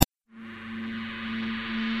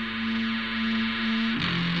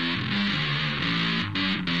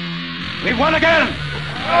We won again!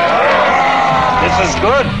 This is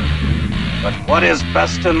good. But what is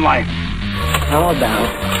best in life? How about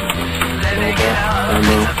thermonuclear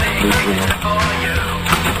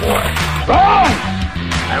war? Wrong!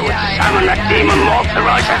 I would summon a demon more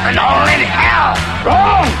ferocious than all in hell!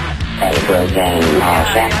 Wrong!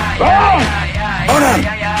 Wrong! Conan!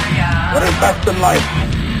 What is best in life?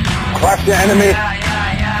 Crush your enemy,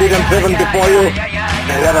 see them driven before you,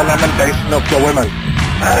 and hear the lamentation of your women.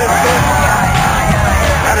 That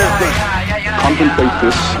is deep. Contemplate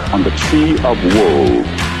this on the tree of woe.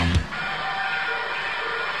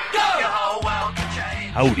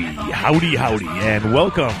 Howdy, and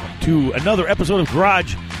welcome to another episode of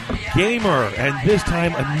Garage Gamer, and this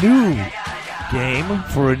time a new game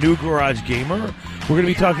for a new Garage Gamer. We're going to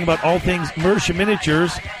be talking about all things Mersha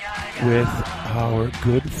Miniatures with our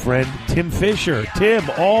good friend Tim Fisher. Tim,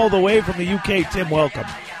 all the way from the UK. Tim, welcome.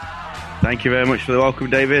 Thank you very much for the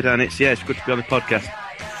welcome, David, and it's good to be on the podcast.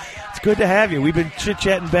 It's good to have you. We've been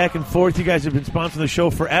chit-chatting back and forth. You guys have been sponsoring the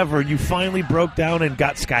show forever, and you finally broke down and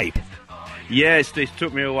got Skype. Yeah, it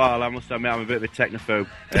took me a while. I must admit, I'm a bit of a technophobe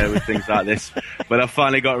with things like this. But I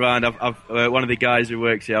finally got around. I've one of the guys who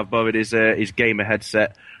works here, I've borrowed his gamer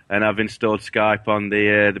headset, and I've installed Skype on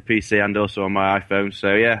the PC and also on my iPhone.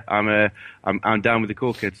 So yeah, I'm down with the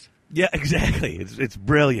cool kids. Yeah, exactly. It's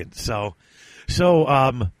brilliant. So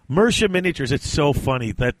Mersha Miniatures. It's so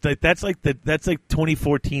funny that's like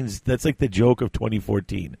 2014's. That's like the joke of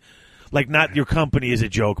 2014. Like, not your company is a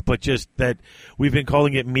joke, but just that we've been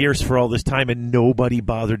calling it Mears for all this time, and nobody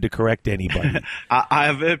bothered to correct anybody. I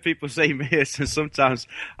have heard people say Mears, and sometimes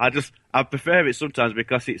I prefer it sometimes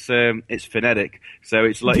because it's phonetic, so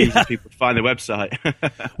it's a lot easier for people to find the website.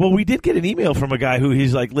 Well, we did get an email from a guy who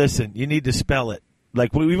he's like, listen, you need to spell it.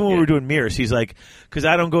 Like, even when we were doing Mears, he's like, because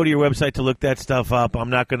I don't go to your website to look that stuff up, I'm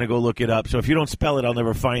not going to go look it up, so if you don't spell it, I'll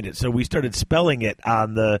never find it. So we started spelling it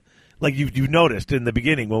on the... Like you noticed in the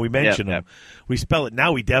beginning when we mentioned them, we spell it.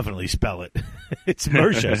 Now we definitely spell it. It's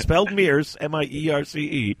Mersha, spelled Mears,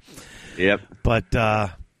 M-I-E-R-C-E. Yep. But,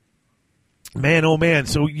 man, oh man,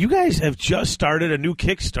 so you guys have just started a new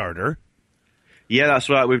Kickstarter. Yeah, that's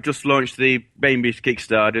right. We've just launched the Bane Beast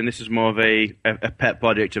Kickstarter, and this is more of a pet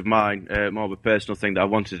project of mine, more of a personal thing that I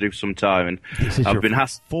wanted to do for some time. And this is your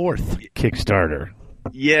fourth Kickstarter.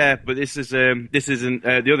 Yeah, but this isn't.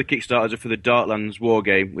 The other Kickstarters are for the Darklands war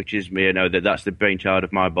game, which is me. That's the brainchild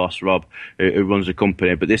of my boss, Rob, who runs the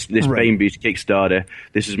company. But this right. Bane Beast Kickstarter,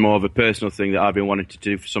 this is more of a personal thing that I've been wanting to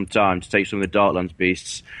do for some time, to take some of the Darklands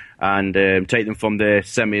beasts and take them from the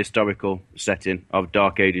semi-historical setting of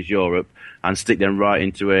Dark Ages Europe and stick them right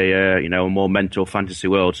into a more mental fantasy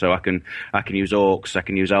world. So I can use orcs, I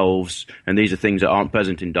can use elves, and these are things that aren't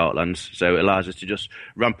present in Darklands. So it allows us to just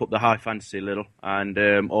ramp up the high fantasy a little, and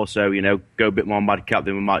also go a bit more madcap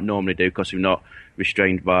than we might normally do because we're not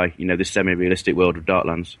restrained by the semi-realistic world of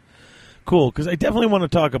Darklands. Cool, because I definitely want to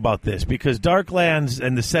talk about this, because Darklands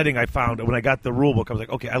and the setting I found when I got the rulebook, I was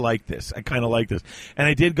like, okay, I like this. I kind of like this. And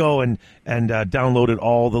I did go and downloaded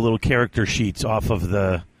all the little character sheets off of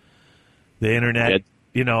the internet,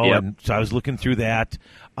 and so I was looking through that.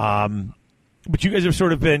 But you guys have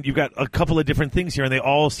sort of you've got a couple of different things here, and they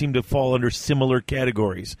all seem to fall under similar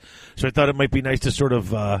categories. So I thought it might be nice to sort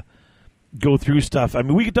of go through stuff. I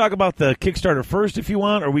mean, we could talk about the Kickstarter first if you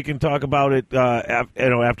want, or we can talk about it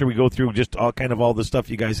after we go through just all the stuff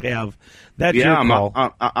you guys have. That's your call.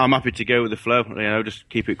 I'm happy to go with the flow. Just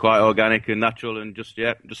keep it quite organic and natural, and just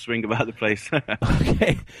swing about the place.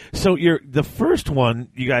 Okay, so the first one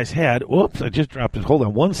you guys had. Whoops, I just dropped it. Hold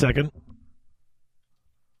on 1 second.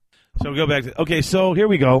 So we go back to. Okay, so here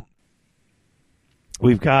we go.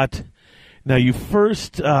 We've got. Now,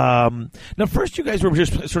 first you guys were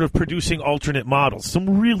just sort of producing alternate models,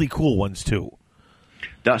 some really cool ones too.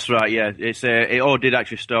 That's right. Yeah, it all did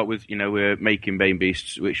actually start with we're making Bane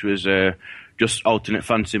Beasts, which was just alternate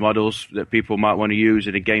fantasy models that people might want to use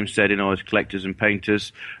in a game setting or as collectors and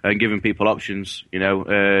painters, and giving people options, on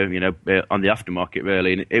the aftermarket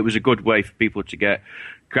really. And it was a good way for people to get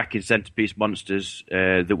cracking centerpiece monsters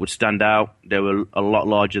that would stand out. They were a lot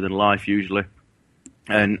larger than life usually.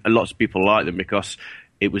 And lots of people like them because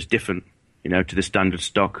it was different, to the standard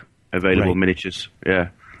stock available miniatures. Yeah.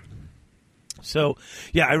 So,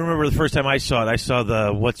 I remember the first time I saw it. I saw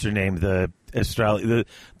the what's her name, the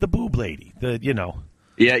boob lady, Yeah,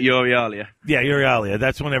 Euralia. Yeah, Euralia.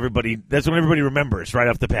 That's when everybody remembers right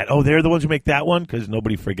off the bat. Oh, they're the ones who make that one, because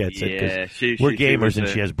nobody forgets it. Yeah, we're gamers and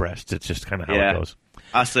she has breasts. It's just kind of how it goes.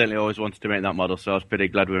 I certainly always wanted to make that model, so I was pretty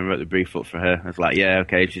glad when we wrote the brief up for her. I was like, yeah,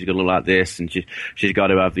 okay, she's going to look like this, and she's got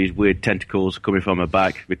to have these weird tentacles coming from her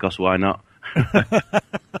back, because why not?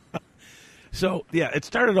 So yeah, it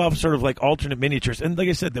started off sort of like alternate miniatures, and like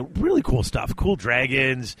I said, the really cool stuff, cool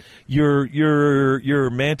dragons. Your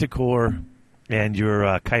Manticore and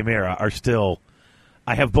your Chimera are still.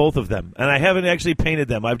 I have both of them, and I haven't actually painted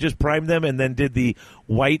them. I've just primed them and then did the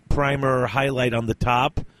white primer highlight on the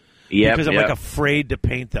top. Yeah, because I'm like afraid to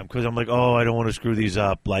paint them because I'm like, oh, I don't want to screw these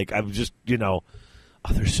up. Like I'm just, oh,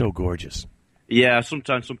 they're so gorgeous. Yeah,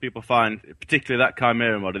 sometimes some people find, particularly that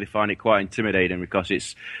Chimera model, they find it quite intimidating because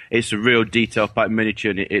it's a real detail-packed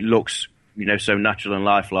miniature and it looks, so natural and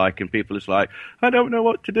lifelike, and people are just like, I don't know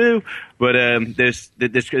what to do. But there's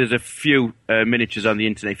a few miniatures on the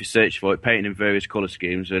internet if you search for it, painted in various colour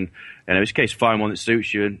schemes, and in this case, find one that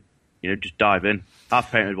suits you and just dive in. I've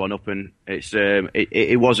painted one up, and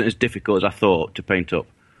it wasn't as difficult as I thought to paint up.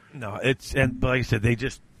 No, but like I said,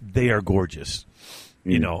 they are gorgeous.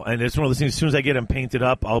 And it's one of those things, as soon as I get them painted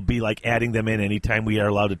up, I'll be like adding them in anytime we are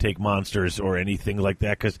allowed to take monsters or anything like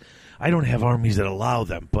that, because I don't have armies that allow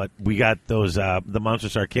them, but we got those, the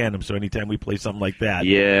Monstrous Arcanum, so anytime we play something like that.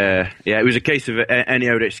 Yeah, it was a case of any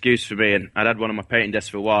old excuse for me, and I'd had one on my painting desk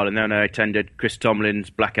for a while, and then I attended Chris Tomlin's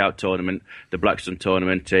Blackout tournament, the Blackstone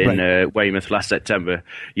tournament in Weymouth last September.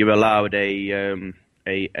 You were allowed a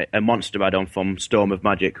monster add-on from Storm of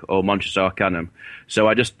Magic or Monstrous Arcanum, so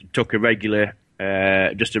I just took a regular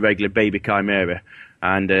baby Chimera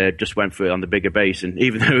and just went for it on the bigger base. And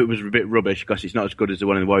even though it was a bit rubbish because it's not as good as the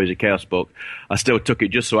one in the Warriors of Chaos book, I still took it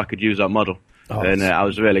just so I could use that model. And I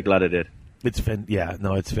was really glad I did. It's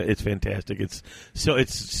fantastic. It's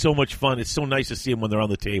so much fun. It's so nice to see them when they're on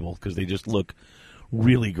the table because they just look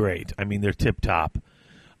really great. I mean, they're tip top.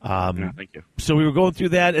 Thank you. So we were going through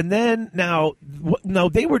that, and then now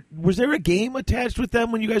was there a game attached with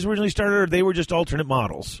them when you guys originally started, or they were just alternate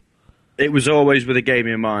models? It was always with a game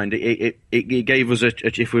in mind. It gave us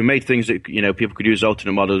if we made things that people could use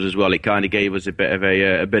alternate models as well. It kind of gave us a bit of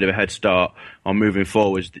a head start on moving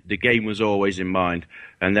forwards. The game was always in mind,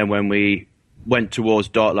 and then when we went towards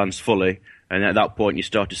Darklands fully, and at that point you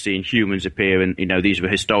started seeing humans appear, and these were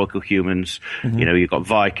historical humans. Mm-hmm. You've got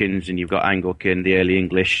Vikings and you've got Anglekin, the early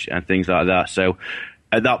English, and things like that. So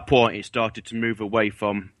at that point it started to move away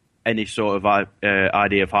from any sort of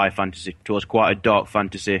idea of high fantasy towards quite a dark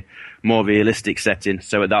fantasy, more realistic setting.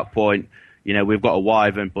 So at that point, we've got a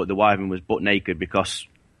wyvern, but the wyvern was butt naked because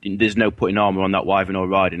there's no putting armor on that wyvern or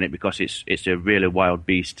riding it because it's a really wild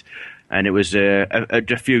beast. And it was a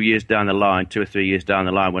few years down the line, 2 or 3 years down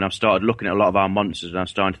the line, when I've started looking at a lot of our monsters and I'm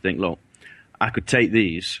starting to think, look, I could take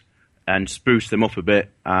these and spruce them up a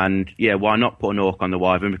bit, and why not put an orc on the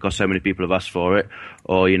wyvern because so many people have asked for it,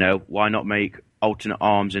 or why not make alternate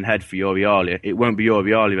arms and head for Yorialia. It won't be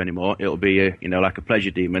Yorialia anymore. It'll be like a pleasure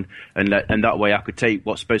demon, and that way I could take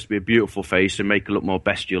what's supposed to be a beautiful face and make it look more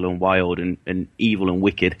bestial and wild and evil and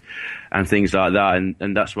wicked and things like that.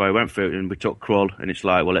 And that's why I went for it. And we took Krull, and it's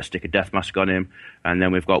like, well, let's stick a death mask on him. And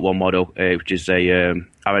then we've got one model, which is a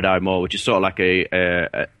Aradai Maw, which is sort of like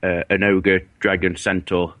an ogre, dragon,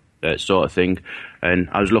 centaur sort of thing.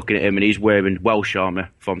 And I was looking at him, and he's wearing Welsh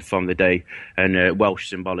armour from the day, and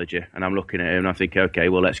Welsh symbology. And I'm looking at him, and I think, okay,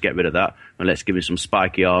 well, let's get rid of that, and let's give him some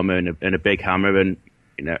spiky armour and a big hammer. And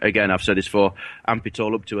again, I've said this before, amp it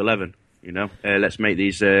all up to 11. Let's make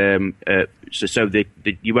these so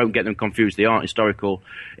you won't get them confused. They aren't historical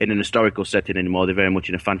in an historical setting anymore. They're very much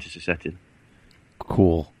in a fantasy setting.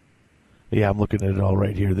 Cool. Yeah, I'm looking at it all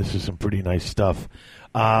right here. This is some pretty nice stuff.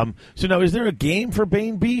 So now, is there a game for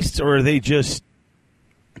Bane Beasts, or are they just...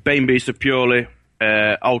 Bane Beasts are purely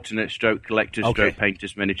alternate stroke collectors, stroke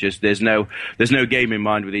painters, miniatures. There's no game in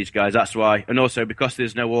mind with these guys. That's why, and also because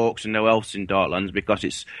there's no orcs and no elves in Darklands,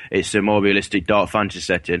 because it's a more realistic dark fantasy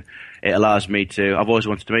setting. It allows me to. I've always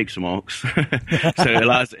wanted to make some orcs, so it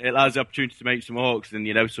allows the opportunity to make some orcs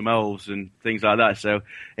and some elves and things like that. So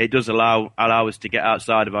it does allow us to get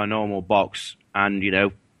outside of our normal box and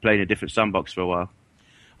play in a different sandbox for a while.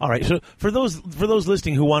 All right, so for those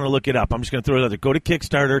listening who want to look it up, I'm just going to throw it out there. Go to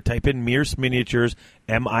Kickstarter, type in Mierce Miniatures,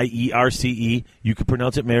 Mierce. You can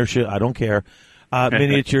pronounce it Mierce, I don't care.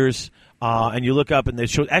 Miniatures, and you look up, and they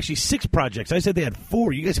show actually 6 projects. I said they had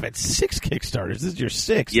 4. You guys have had 6 Kickstarters. This is your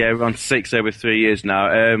 6th. Yeah, we're on 6 over 3 years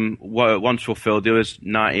now. One's fulfilled, the other's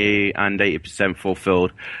 90 and 80%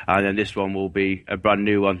 fulfilled, and then this one will be a brand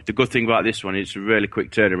new one. The good thing about this one is it's a really quick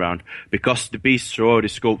turnaround. Because the beasts are already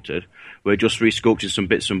sculpted, we're just resculpting some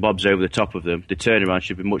bits and bobs over the top of them. The turnaround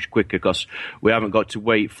should be much quicker because we haven't got to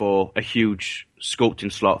wait for a huge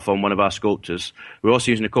sculpting slot from one of our sculptors. We're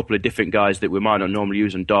also using a couple of different guys that we might not normally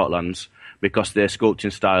use in Darklands because their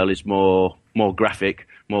sculpting style is more graphic,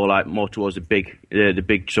 more towards the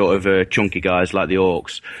big sort of chunky guys like the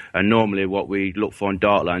orcs. And normally what we look for in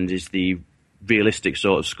Darklands is the realistic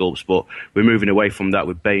sort of sculpts, but we're moving away from that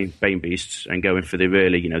with Bane Beasts and going for the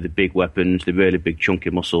really, the big weapons, the really big chunky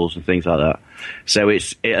muscles and things like that. So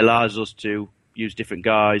it allows us to use different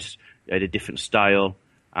guys at a different style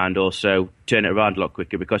and also turn it around a lot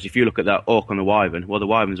quicker, because if you look at that orc on the wyvern, well, the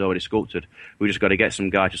wyvern's already sculpted. We just got to get some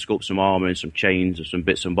guy to sculpt some armour and some chains and some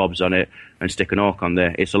bits and bobs on it and stick an orc on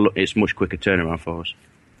there. It's much quicker turnaround for us.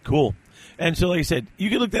 Cool. And so, like I said, you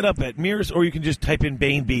can look that up at Mirrors, or you can just type in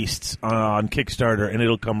Bane Beasts on Kickstarter, and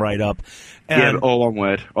it'll come right up. And all one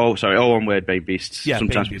word. All one word, Bane Beasts. Yeah,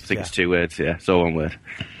 sometimes Bane people think Beasts, it's 2 words. Yeah, it's all one word.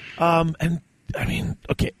 And I mean,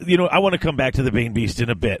 okay, I want to come back to the Bane Beast in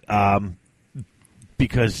a bit,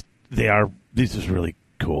 because this is really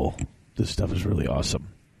cool. This stuff is really awesome.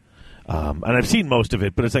 And I've seen most of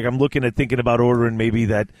it, but it's like I'm thinking about ordering maybe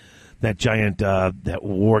that giant, that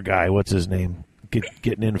war guy, what's his name?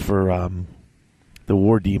 Getting in for the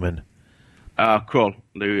War Demon. Cool.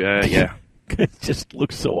 Yeah. It just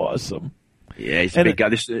looks so awesome. Yeah, he's a big guy.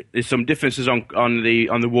 There's some differences on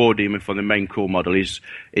the War Demon for the main cool model. His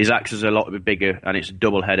axe is a lot bigger, and it's a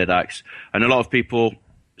double-headed axe. And a lot of people,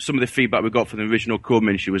 some of the feedback we got from the original cool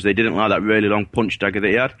miniature was they didn't like that really long punch dagger that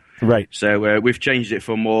he had. Right. So we've changed it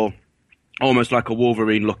for more, almost like a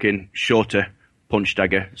Wolverine-looking, shorter punch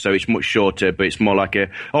dagger. So it's much shorter, but it's more like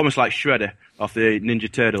almost like Shredder off the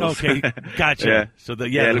Ninja Turtles. Okay, gotcha. Yeah. So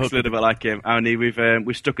it looks a little bit like him. And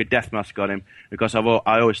we've stuck a death mask on him because I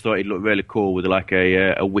always thought he'd look really cool with like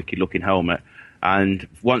a wicked looking helmet. And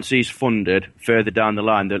once he's funded further down the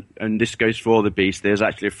line, and this goes for all the beasts, there's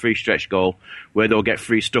actually a free stretch goal where they'll get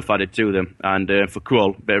free stuff added to them. And for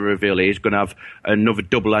Krull, bit of a reveal, he's going to have another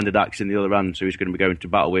double-handed axe in the other hand, so he's going to be going to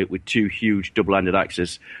battle with 2 huge double-handed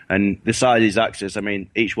axes. And the size of these axes, I mean,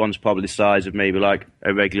 each one's probably the size of maybe like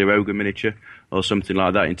a regular ogre miniature or something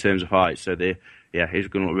like that in terms of height. So he's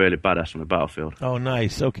going to look really badass on the battlefield. Oh,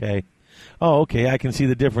 nice. Okay. Oh, okay. I can see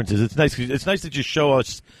the differences. It's nice. It's nice that you show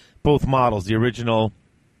us both models, the original.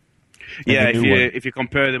 Yeah, if you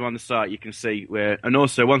compare them on the site, you can see where. And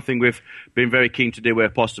also, one thing we've been very keen to do where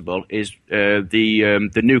possible is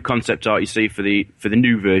the new concept art you see for the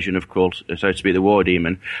new version of Krull, so to speak, the War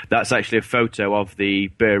Demon. That's actually a photo of the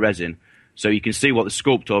bare resin. So you can see what the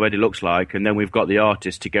sculpt already looks like, and then we've got the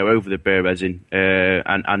artist to go over the bare resin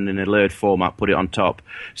and in a layered format put it on top.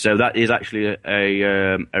 So that is actually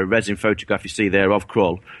a resin photograph you see there of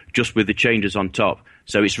Krull, just with the changes on top.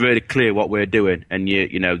 So it's really clear what we're doing, and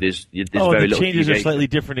there's very little. The changes are slightly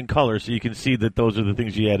different in color, so you can see that those are the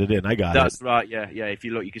things you added in. I got it. That's right. Yeah. If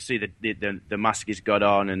you look, you can see the mask he's got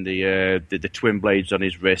on, and the twin blades on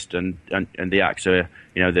his wrist, and the axe are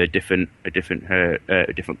they're different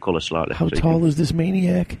color slightly. How tall is this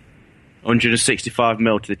maniac? 165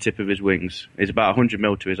 mil to the tip of his wings. It's about 100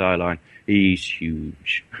 mil to his eye line. He's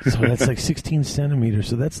huge. So that's like 16 centimeters.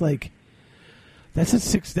 So that's like. That's a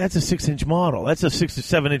 6-inch model. That's a 6 to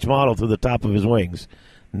 7-inch model to the top of his wings.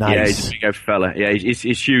 Nice. Yeah, he's a big old fella. Yeah,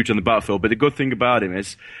 he's huge on the battlefield. But the good thing about him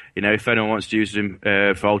is, if anyone wants to use him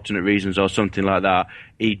for alternate reasons or something like that,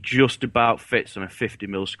 he just about fits on a 50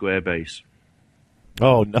 mil square base.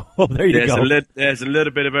 Oh no! There you go. There's a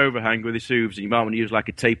little bit of overhang with his hooves, and you might want to use like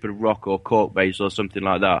a tapered rock or cork base or something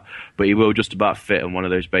like that. But he will just about fit on one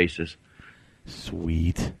of those bases.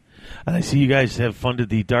 Sweet. And I see you guys have funded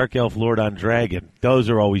the Dark Elf Lord on Dragon. Those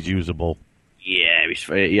are always usable. Yeah,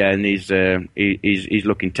 and he's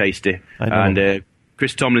looking tasty. I know. And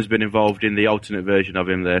Chris Tomlin's been involved in the alternate version of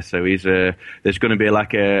him there, so he's there's going to be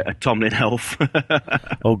like a Tomlin elf.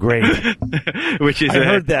 Oh, great! Which is I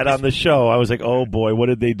heard that on the show. I was like, oh boy, what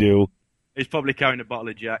did they do? He's probably carrying a bottle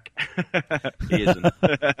of Jack. He isn't.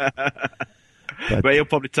 But he'll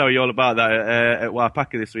probably tell you all about that at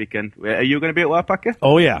Waipaca this weekend. Are you going to be at Waipaca?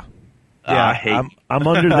 Oh yeah. Yeah, I'm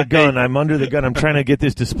under the gun. I'm under the gun. I'm trying to get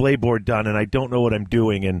this display board done, and I don't know what I'm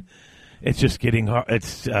doing, and it's just getting hard.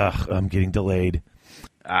 I'm getting delayed.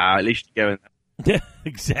 At least you're going. Yeah,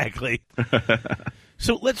 exactly.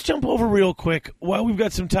 So let's jump over real quick while we've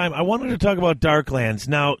got some time. I wanted to talk about Darklands.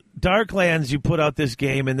 Now, Darklands, you put out this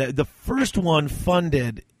game, and the first one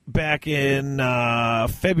funded back in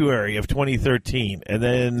February of 2013, and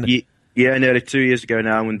then nearly 2 years ago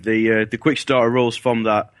now. And the quick starter rules from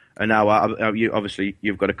that. And now, obviously,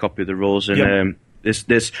 you've got a copy of the rules, and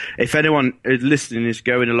this. If anyone listening is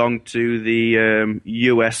going along to the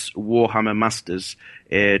US Warhammer Masters,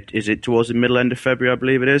 is it towards the middle end of February? I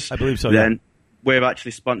believe it is. I believe so. Then we're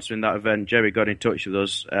actually sponsoring that event. Jerry got in touch with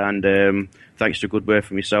us, and thanks to good word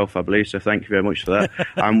from yourself, I believe. So thank you very much for that.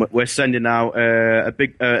 And we're sending out a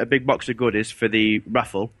big box of goodies for the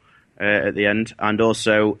raffle. At the end, and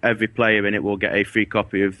also every player in it will get a free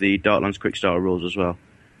copy of the Darklands Quick Starter rules as well.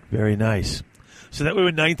 Very nice. So that way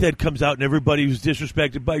when Ninth Ed comes out and everybody who's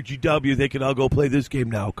disrespected by GW, they can all go play this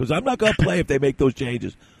game now. Because I'm not going to play if they make those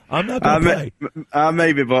changes. I'm not going to play.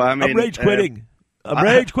 Maybe, but I mean... I'm rage quitting. I'm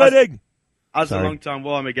rage quitting. As a long-time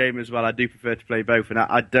Warhammer gamer as well, I do prefer to play both, and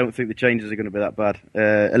I don't think the changes are going to be that bad.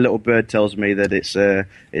 A little bird tells me that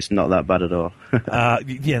it's not that bad at all.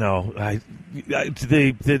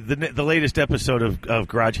 The latest episode of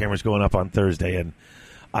Garage Hammer's going up on Thursday, and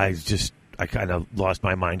I kind of lost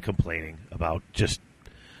my mind complaining about just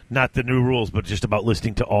not the new rules, but just about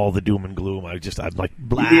listening to all the doom and gloom. I'm like,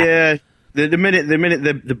 blah. Yeah. The minute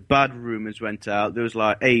the bad rumours went out, there was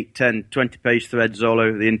like 8, 10, 20-page threads all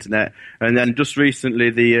over the internet, and then just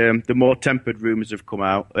recently the more tempered rumours have come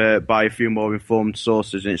out by a few more informed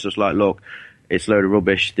sources, and it's just like, look, it's a load of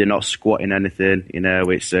rubbish. They're not squatting anything.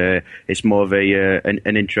 It's more of an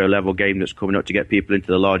intro level game that's coming up to get people into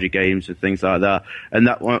the larger games and things like that. And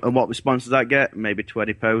what response does that get? Maybe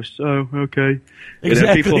 20 posts. Oh, okay.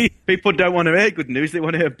 Exactly. People don't want to hear good news. They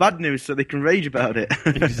want to hear bad news so they can rage about it.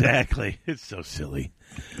 Exactly. It's so silly.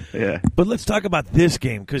 Yeah. But let's talk about this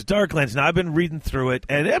game, because Darklands, now I've been reading through it,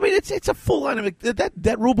 and I mean, it's a full on,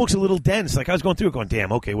 that rule book's a little dense. Like, I was going through it going,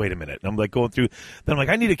 damn, okay, wait a minute. And I'm like going through, then I'm like,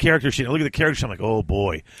 I need a character sheet. I look at the character sheet, I'm like, oh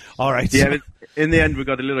boy. All right. Yeah, but in the end, we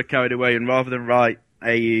got a little carried away, and rather than write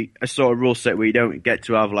a sort of rule set where you don't get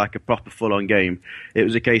to have like a proper full on game, it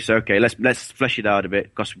was a case of, okay, let's flesh it out a bit,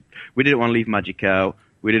 because we didn't want to leave magic out.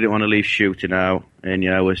 We didn't want to leave shooting out, and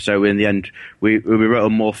so in the end, we wrote a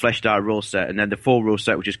more fleshed out rule set, and then the full rule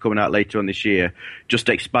set, which is coming out later on this year, just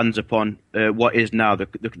expands upon what is now the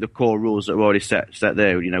core rules that are already set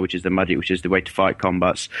there, which is the magic, which is the way to fight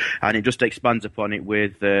combats, and it just expands upon it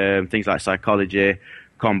with things like psychology,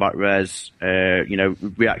 combat res,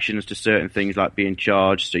 reactions to certain things like being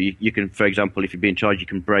charged. So you can, for example, if you're being charged, you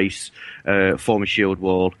can brace, form a shield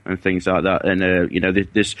wall and things like that. And,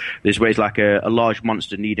 there's ways like a large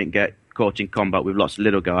monster needn't get caught in combat with lots of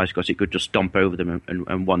little guys because it could just stomp over them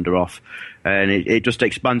and wander off. And it just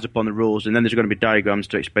expands upon the rules. And then there's going to be diagrams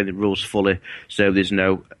to explain the rules fully. So there's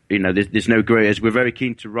no, there's no grey areas. We're very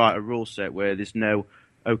keen to write a rule set where there's no,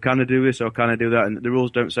 oh, can I do this or can I do that? And the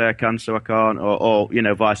rules don't say I can, so I can't, or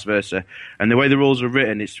vice versa. And the way the rules are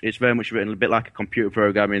written, it's very much written a bit like a computer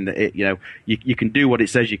program in that you can do what it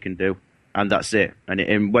says you can do, and that's it.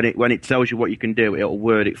 And when it tells you what you can do, it'll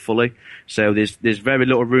word it fully. So there's very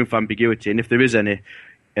little room for ambiguity. And if there is any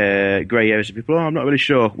grey areas of people, I'm not really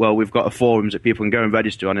sure. Well, we've got a forums that people can go and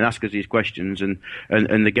register on and ask us these questions, and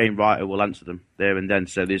the game writer will answer them there and then.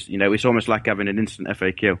 So there's it's almost like having an instant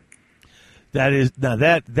FAQ.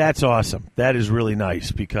 That's awesome. That is really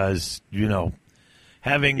nice, because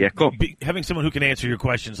having someone who can answer your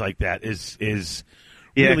questions like that is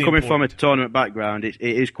really coming important. From a tournament background, it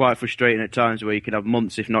is quite frustrating at times where you can have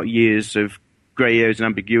months, if not years, of grey areas and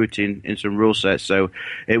ambiguity in some rule sets. So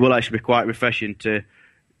it will actually be quite refreshing to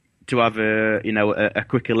have a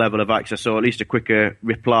quicker level of access, or at least a quicker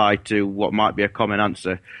reply to what might be a common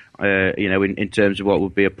answer. In terms of what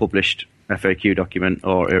would be a published FAQ document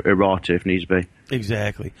or errata if needs be.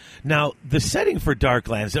 Exactly. Now, the setting for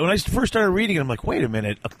Darklands, when I first started reading it, I'm like, wait a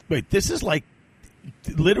minute. This is like,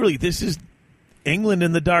 literally, this is England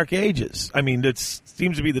in the Dark Ages. I mean, it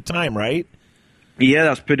seems to be the time, right? Yeah,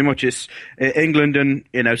 that's pretty much it. England and,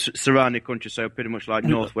 surrounding countries, so pretty much like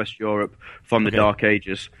Northwest Europe from the Dark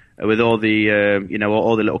Ages, with all the,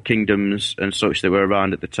 all the little kingdoms and such that were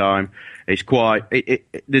around at the time. It's quite,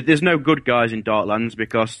 there's no good guys in Darklands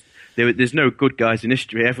because there's no good guys in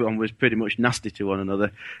history. Everyone was pretty much nasty to one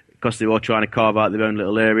another because they were all trying to carve out their own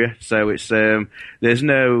little area. So it's there's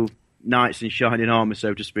no knights in shining armour,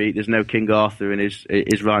 so to speak. There's no King Arthur in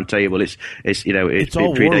his round table. It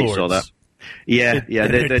all predates all warlords.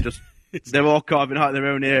 that. They're all carving out their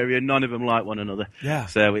own area. None of them like one another. Yeah.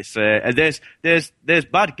 So it's and there's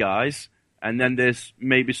bad guys, and then there's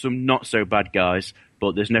maybe some not so bad guys,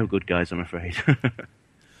 but there's no good guys, I'm afraid.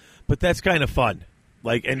 But that's kind of fun.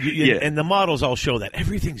 Like, and the models all show that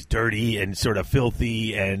everything's dirty and sort of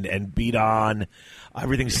filthy and beat on.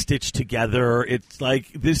 Everything's stitched together. It's like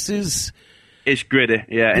it's gritty,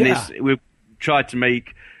 yeah. And we've tried to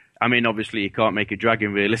make. I mean, obviously, you can't make a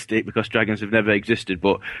dragon realistic because dragons have never existed.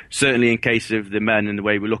 But certainly, in case of the men and the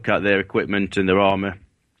way we look at their equipment and their armor,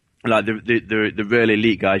 like the really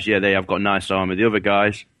elite guys, they have got nice armor. The other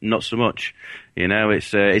guys, not so much.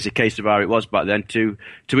 It's a case of how it was back then. To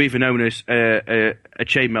even own a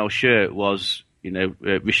chainmail shirt was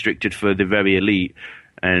restricted for the very elite.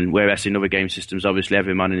 And whereas in other game systems, obviously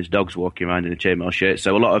every man and his dog's walking around in a chainmail shirt.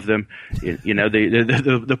 So a lot of them,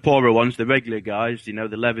 the poorer ones, the regular guys, the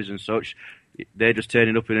levies and such, they're just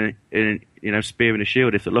turning up in a spear and a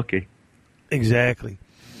shield if they're lucky. Exactly.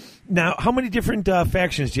 Now, how many different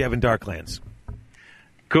factions do you have in Darklands?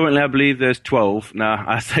 Currently, I believe there's 12. Now,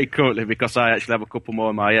 I say currently because I actually have a couple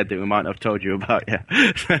more in my head that we might not have told you about yet.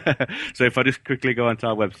 So if I just quickly go onto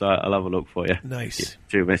our website, I'll have a look for you. Nice.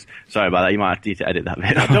 Yeah, 2 minutes. Sorry about that. You might have to edit that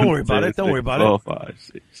bit. No, don't worry about it. Don't worry about it. 5,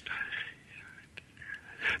 6.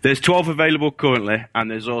 There's 12 available currently, and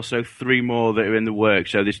there's also 3 more that are in the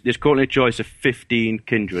works. So there's currently a choice of 15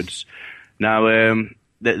 kindreds. Now,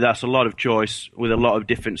 that's a lot of choice with a lot of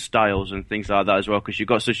different styles and things like that as well, because you've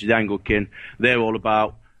got such as the Anglekin. They're all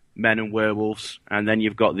about men and werewolves, and then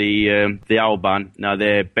you've got the Alban. Now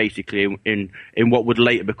they're basically in what would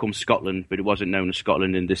later become Scotland, but it wasn't known as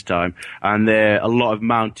Scotland in this time. And they're a lot of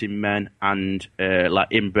mountain men and like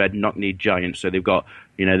inbred knock-kneed giants. So they've got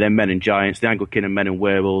they're men and giants. The Anglekin are men and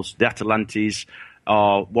werewolves. The Atalantes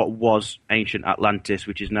are what was ancient Atlantis,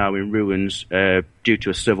 which is now in ruins due to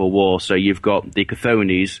a civil war. So you've got the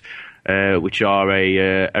Chthonies, which are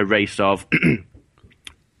a race of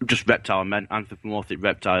just reptile men, anthropomorphic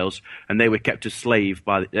reptiles, and they were kept as slaves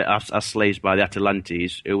by the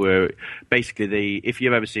Atalantes, who were basically if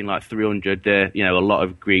you've ever seen like 300, they're a lot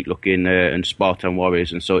of Greek-looking and Spartan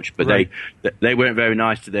warriors and such, but right. they weren't very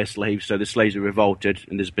nice to their slaves, so the slaves were revolted,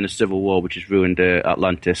 and there's been a civil war which has ruined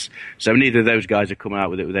Atlantis. So neither of those guys are coming out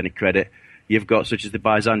with it with any credit. You've got such as the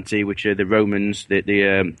Byzanti, which are the Romans,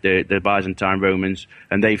 the Byzantine Romans,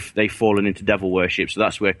 and they've fallen into devil worship. So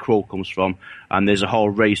that's where Krull comes from. And there's a whole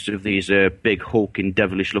race of these big, hulking,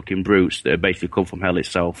 devilish-looking brutes that basically come from hell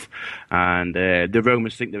itself. And the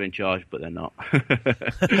Romans think they're in charge, but they're not.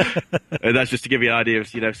 And that's just to give you an idea of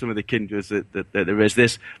some of the kindreds that there is.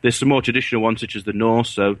 There's some more traditional ones, such as the Norse.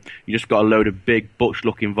 So you just got a load of big,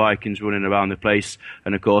 butch-looking Vikings running around the place.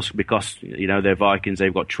 And of course, because they're Vikings,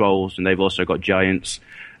 they've got trolls, and they've also got giants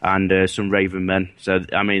and some raven men. So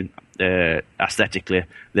I mean, aesthetically,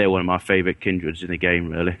 they're one of my favourite kindreds in the game,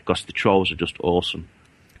 really, because the trolls are just awesome.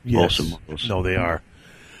 Yes. Awesome models. No, they are.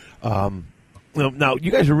 Now, you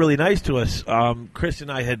guys are really nice to us. Chris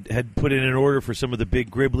and I had put in an order for some of the big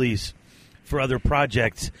Gribblies for other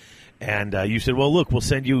projects, and you said, well, look, we'll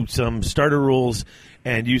send you some starter rules,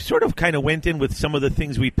 and you sort of kind of went in with some of the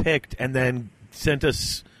things we picked and then sent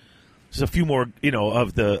us a few more,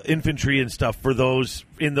 of the infantry and stuff for those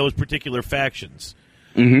in those particular factions.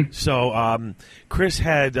 Mm-hmm. So Chris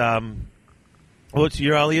had what's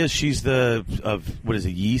your alias? She's what is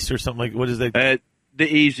it, Yeast or something like? What is that? The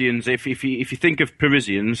Isians. If you think of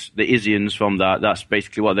Parisians, the Isians from that's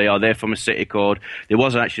basically what they are. They're from a city called. There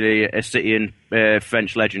was actually a city in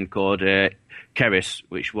French legend called Keris,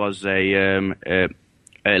 which was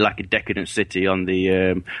like a decadent city on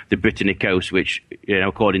the Brittany coast, which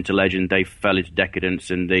according to legend, they fell into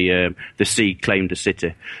decadence, and the sea claimed the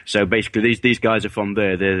city. So basically, these guys are from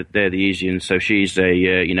there. They're the Isians. So she's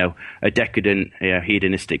a decadent,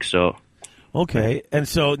 hedonistic sort. Okay, and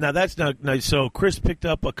so now that's not so. Chris picked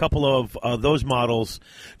up a couple of those models.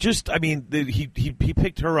 He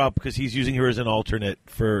picked her up because he's using her as an alternate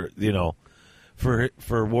for for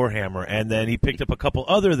Warhammer, and then he picked up a couple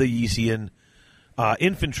other the Yesian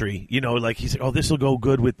infantry, like he said, oh, this will go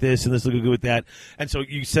good with this and this will go good with that. And so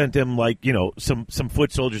you sent him some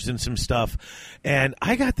foot soldiers and some stuff. And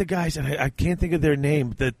I got the guys, and I can't think of their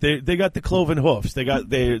name, that they got the cloven hoofs. They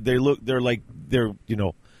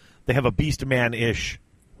have a beast man-ish.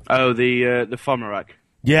 Oh, the Fomarak.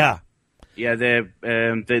 Yeah. Yeah,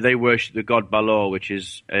 they worship the god Balor, which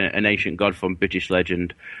is an ancient god from British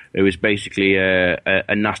legend, who is basically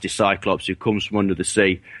a nasty cyclops who comes from under the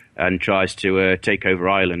sea and tries to take over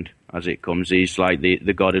Ireland as it comes. He's like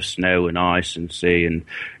the god of snow and ice and sea, and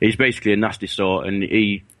he's basically a nasty sort, and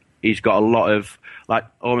he's got a lot of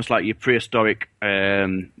almost like your prehistoric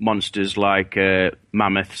monsters like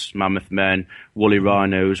mammoths, mammoth men, woolly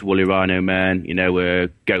rhinos, woolly rhino men,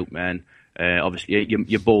 goat men. Obviously,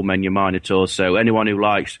 your bull men, your minotaurs. So anyone who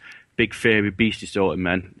likes big, fiery, beastie sort of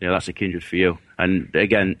men, that's a kindred for you. And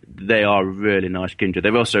again, they are a really nice kindred.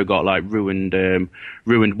 They've also got like ruined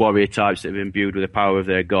warrior types that have imbued with the power of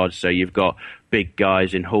their gods. So you've got big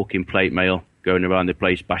guys in hulking plate mail going around the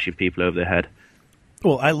place, bashing people over their head.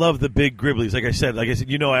 Well, I love the big Gribblies. Like I said,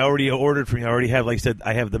 I already ordered from you. I already have, like I said,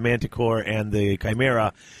 I have the Manticore and the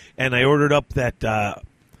Chimera, and I ordered up that.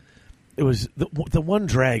 It was the one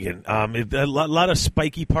dragon. A lot of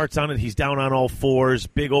spiky parts on it. He's down on all fours,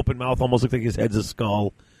 big open mouth, almost looks like his head's a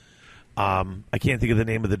skull. I can't think of the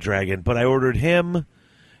name of the dragon, but I ordered him,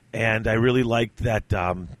 and I really liked that.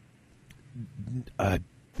 The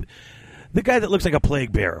guy that looks like a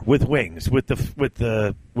plague bear with wings, with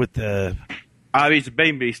the. He's a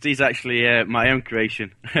Bane Beast. He's actually my own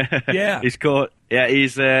creation. Yeah, he's called. Yeah,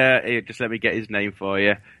 he's. Just let me get his name for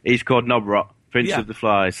you. He's called Nobrot. Prince of the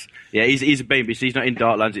Flies. Yeah, he's a Bane Beast. He's not in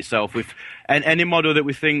Darklands itself. And any model that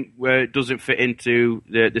we think doesn't fit into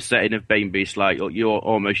the setting of Bane Beast, like you're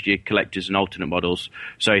almost your collectors and alternate models.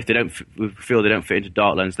 So if they don't feel they don't fit into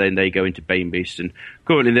Darklands, then they go into Bane Beast. And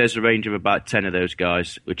currently there's a range of about 10 of those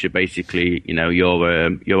guys, which are basically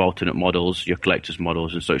your alternate models, your collectors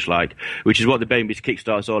models, and such like. Which is what the Bane Beast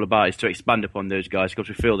Kickstarter is all about, is to expand upon those guys. Because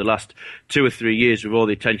we feel the last 2 or 3 years, with all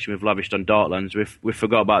the attention we've lavished on Darklands, we've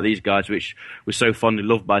forgot about these guys, which were so fondly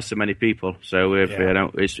loved by so many people. So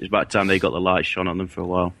it's about time they got the light shone on them for a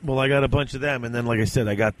while. Well, I got a bunch of them, and then, like I said,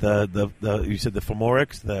 I got the you said the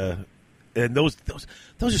Fomorix, and those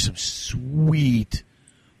are some sweet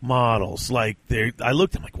models. Like I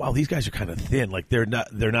looked, I'm like, wow, these guys are kind of thin. Like they're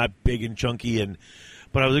not big and chunky,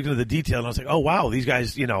 but I was looking at the detail, and I was like, oh wow, these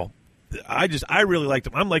guys, I really liked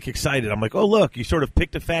them. I'm like excited. I'm like, oh look, you sort of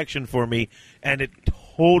picked a faction for me, and it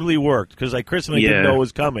totally worked because like Chris and I didn't know it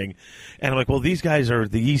was coming, and I'm like, well, these guys are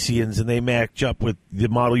the Esians, and they match up with the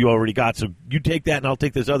model you already got. So you take that, and I'll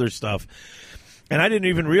take this other stuff. And I didn't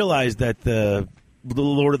even realize that the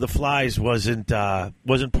Lord of the Flies wasn't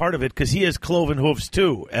part of it because he has cloven hoofs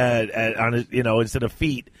too, on his, instead of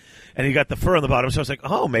feet. And he got the fur on the bottom, so I was like,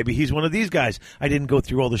 oh, maybe he's one of these guys. I didn't go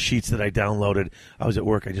through all the sheets that I downloaded. I was at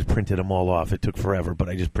work. I just printed them all off. It took forever, but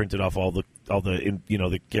I just printed off all the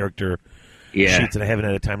the character sheets, and I haven't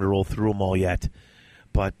had time to roll through them all yet.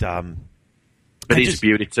 But he's a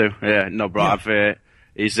beauty too. Yeah, no, bro. Yeah.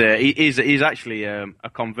 He's actually a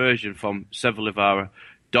conversion from several of our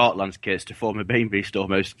Darklands kits to form a Bane Beast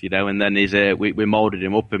almost, and then we moulded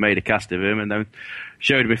him up and made a cast of him, and then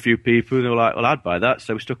showed him a few people, and they were like, well, I'd buy that,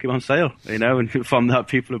 so we stuck him on sale, and from that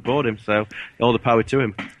people have bought him, so all the power to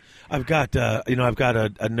him. I've got a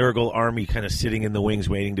Nurgle army kind of sitting in the wings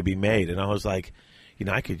waiting to be made, and I was like,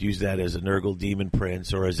 I could use that as a Nurgle Demon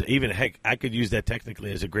Prince, or I could use that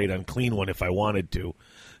technically as a Great Unclean one if I wanted to,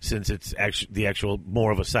 since it's actually the actual more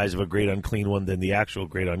of a size of a Great Unclean one than the actual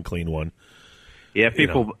Great Unclean one. Yeah,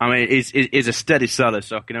 people. I mean, he's a steady seller,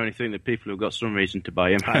 so I can only think that people have got some reason to buy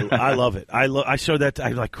him. I love it. I showed that.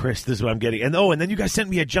 I'm like, Chris, this is what I'm getting. And then you guys sent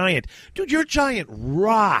me a giant. Dude, your giant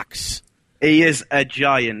rocks. He is a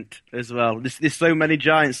giant as well. There's so many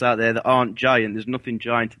giants out there that aren't giant. There's nothing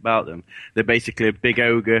giant about them. They're basically a big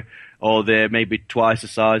ogre, or they're maybe twice the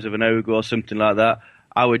size of an ogre or something like that.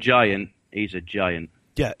 Our giant, he's a giant.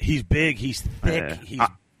 Yeah, he's big. He's thick. He's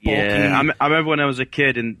bulky. Yeah, I remember when I was a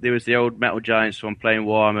kid and there was the old metal giants from playing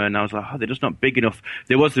Warhammer, and I was like, they're just not big enough.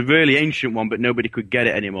 There was the really ancient one, but nobody could get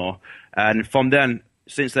it anymore. And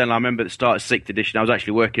since then, I remember at the start of 6th edition, I was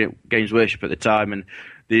actually working at Games Workshop at the time, and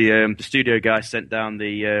the studio guy sent down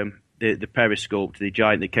the Perisculpt, the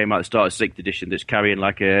giant that came out at the start of 6th edition that's carrying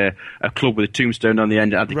like a club with a tombstone on the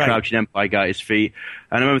end, and had the Crouching Empire guy at his feet.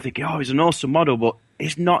 And I remember thinking, he's an awesome model, but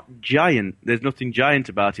he's not giant. There's nothing giant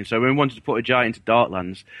about him. So when we wanted to put a giant into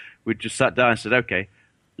Darklands, we just sat down and said, okay,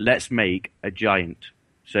 let's make a giant.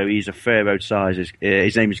 So he's a fair road size.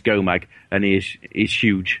 His name is Gomag, and he's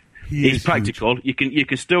huge. He's practical. Huge. You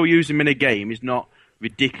can still use him in a game. He's not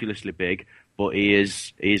ridiculously big, but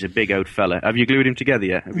he's a big old fella. Have you glued him together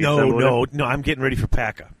yet? No. I'm getting ready for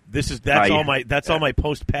PACA. That's all my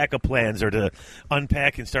post PACA plans are to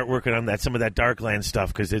unpack and start working on some of that Darklands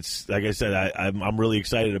stuff, because it's like I said, I'm really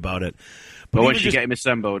excited about it. But once you get him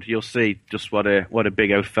assembled, you'll see just what a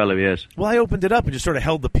big old fellow he is. Well, I opened it up and just sort of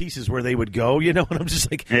held the pieces where they would go, and I'm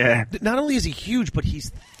just like, not only is he huge, but he's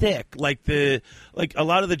thick. Like a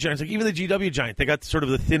lot of the giants, like even the GW giant, they got sort of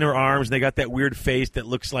the thinner arms, and they got that weird face that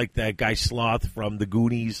looks like that guy Sloth from the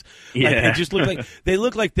Goonies. Yeah, they just look like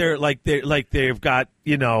they've got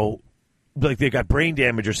like they got brain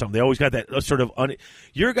damage or something. They always got that sort of.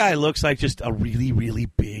 Your guy looks like just a really, really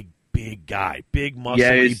big guy, big muscly.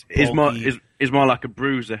 Yeah, he's more like a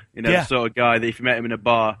bruiser, the sort of guy that if you met him in a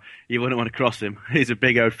bar, you wouldn't want to cross him. He's a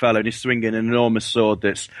big old fellow, and he's swinging an enormous sword.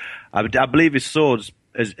 I believe his sword's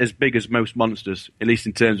as big as most monsters, at least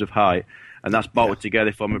in terms of height, and that's bolted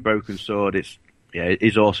together from a broken sword.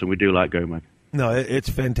 It's awesome. We do like Gomag. No, it's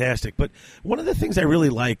fantastic. But one of the things I really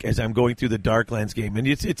like as I'm going through the Darklands game, and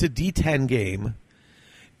it's a D10 game.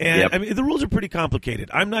 And I mean, the rules are pretty complicated.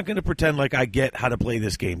 I'm not going to pretend like I get how to play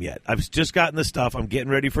this game yet. I've just gotten the stuff. I'm getting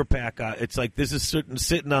ready for PACA. It's like this is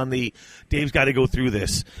sitting on the Dave's got to go through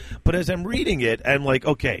this. But as I'm reading it, I'm like,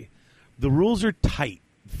 okay, the rules are tight.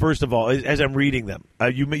 First of all, as I'm reading them,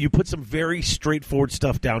 you put some very straightforward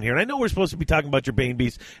stuff down here. And I know we're supposed to be talking about your Bane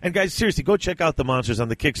Beast. And guys, seriously, go check out the monsters on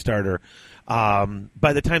the Kickstarter.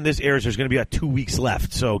 By the time this airs, there's going to be about 2 weeks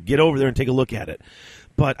left. So get over there and take a look at it.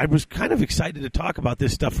 But I was kind of excited to talk about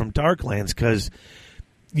this stuff from Darklands because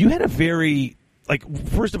you had a very,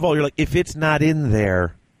 first of all, you're like, if it's not in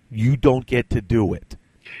there, you don't get to do it.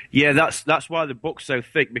 Yeah, that's why the book's so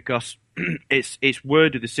thick, because it's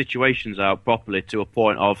worded the situations out properly to a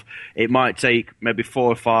point of it might take maybe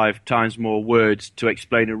 4 or 5 times more words to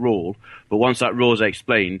explain a rule, but once that rule is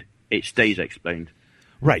explained, it stays explained.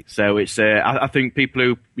 Right. So it's I think people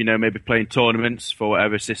who maybe playing tournaments for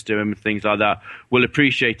whatever system and things like that will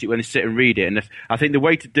appreciate it when they sit and read it. And I think the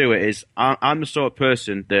way to do it is I'm the sort of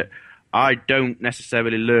person that I don't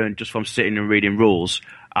necessarily learn just from sitting and reading rules.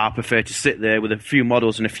 I prefer to sit there with a few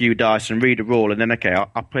models and a few dice and read a rule, and then, okay,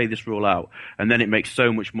 I'll play this rule out. And then it makes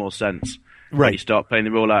so much more sense when you start playing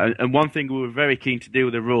the rule out. And one thing we were very keen to do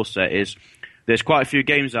with the rule set is there's quite a few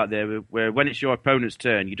games out there where when it's your opponent's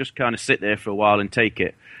turn, you just kind of sit there for a while and take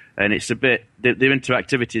it. And it's a bit, the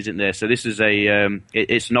interactivity isn't there. So this is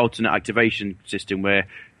it's an alternate activation system where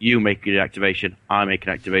you make an activation, I make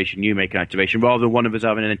an activation, you make an activation, rather than one of us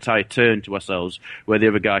having an entire turn to ourselves where the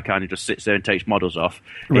other guy kind of just sits there and takes models off.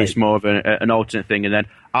 Right. It's more of an alternate thing. And then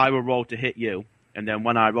I will roll to hit you. And then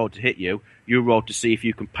when I roll to hit you, you roll to see if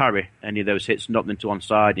you can parry any of those hits, knock them to one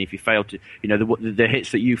side. And if you fail to, the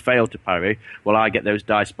hits that you fail to parry, well, I get those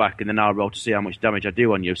dice back, and then I'll roll to see how much damage I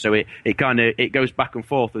do on you. So it goes back and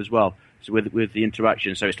forth as well. So with the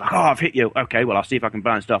interaction. So it's like, I've hit you. Okay, well, I'll see if I can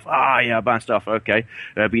bounce stuff. Yeah, I bounced off. Okay.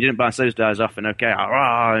 But you didn't bounce those dice off, and okay,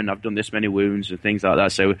 and I've done this many wounds and things like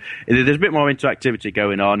that. So there's a bit more interactivity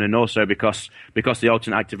going on, and also because the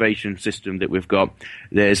alternate activation system that we've got,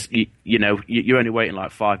 there's, you're only waiting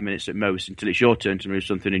like 5 minutes at most until it's your turn to move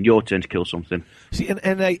something and your turn to kill something. See,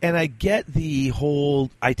 and I get the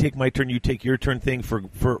whole I take my turn, you take your turn thing for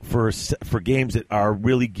games that are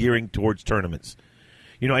really gearing towards tournaments.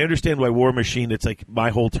 I understand why War Machine, it's like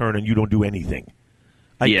my whole turn and you don't do anything.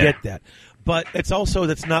 I get that. But it's also,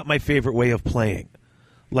 that's not my favorite way of playing.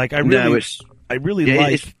 Like, I really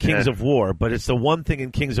like Kings of War, but it's the one thing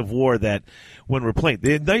in Kings of War that when we're playing,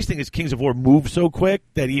 the nice thing is Kings of War moves so quick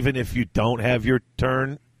that even if you don't have your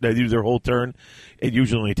turn, they do their whole turn, it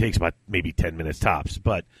usually only takes about maybe 10 minutes tops.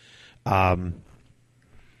 But,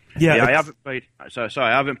 I haven't played.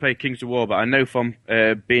 I haven't played Kings of War, but I know from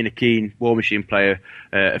being a keen War Machine player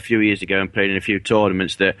a few years ago and playing in a few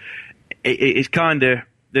tournaments that it's kind of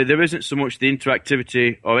there isn't so much the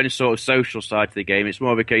interactivity or any sort of social side to the game. It's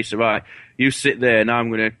more of a case of, right, you sit there and I'm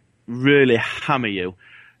going to really hammer you,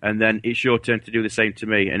 and then it's your turn to do the same to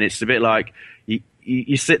me. And it's a bit like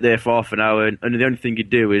you sit there for half an hour, and the only thing you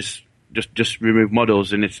do is just remove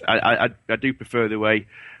models. And I do prefer the way.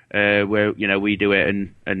 Where we do it,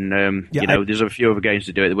 and there's a few other games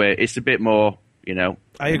to do it where it's a bit more.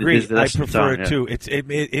 I agree. I prefer it too.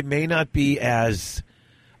 It may not be as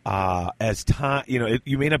time.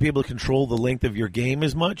 You may not be able to control the length of your game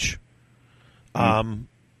as much.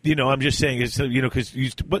 I'm just saying, because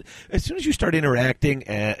but as soon as you start interacting,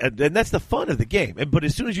 and that's the fun of the game. But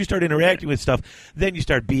as soon as you start interacting with stuff, then you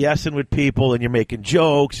start BSing with people, and you're making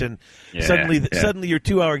jokes, and suddenly your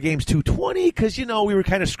 2-hour game's 220 because we were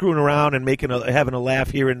kind of screwing around and having a laugh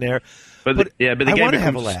here and there. But the game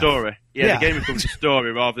becomes a story. The game becomes a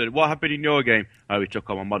story rather than what happened in your game. Oh, we took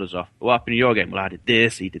all my models off. What happened in your game? Well, I did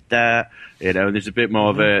this, he did that. There's a bit more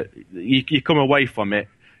of a you come away from it.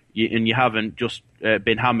 And you haven't just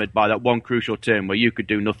been hammered by that one crucial turn where you could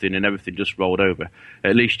do nothing and everything just rolled over.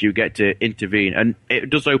 At least you get to intervene. And it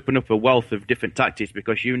does open up a wealth of different tactics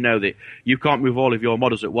because you know that you can't move all of your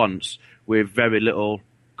models at once with very little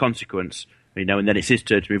consequence. And then it's his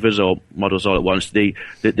turn to move his models all at once. The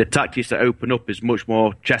tactics that open up is much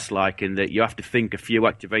more chess-like in that you have to think a few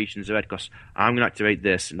activations ahead because I'm going to activate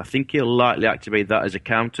this, and I think he'll likely activate that as a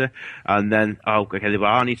counter, and then, I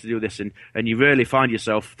need to do this, and you really find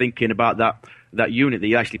yourself thinking about that unit that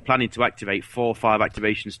you're actually planning to activate 4 or 5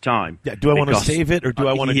 activations time. Yeah, do I want to save it or do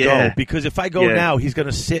I want to go? Because if I go now, he's going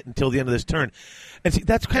to sit until the end of this turn. And see,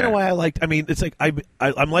 that's kind of why I liked. I mean, it's like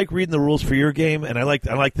I'm like reading the rules for your game, and I like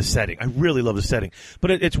the setting. I really love the setting,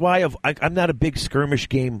 but it's why I'm not a big skirmish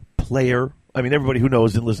game player. I mean, everybody who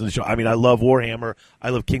knows and listens to the show. I mean, I love Warhammer.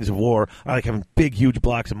 I love Kings of War. I like having big, huge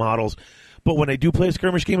blocks of models. But when I do play a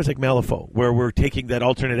skirmish game, it's like Malifaux, where we're taking that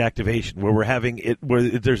alternate activation, where we're having it, where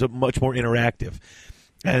there's a much more interactive.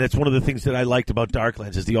 And it's one of the things that I liked about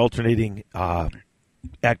Darklands is the alternating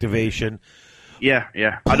activation.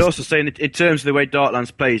 Yeah. I'd also say in terms of the way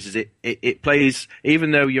Darklands plays, is it plays, even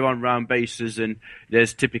though you're on round bases and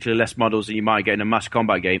there's typically less models than you might get in a mass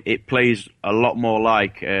combat game, it plays a lot more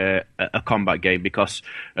like a combat game because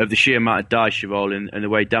of the sheer amount of dice you roll and the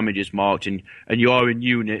way damage is marked, and you are in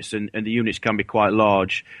units and the units can be quite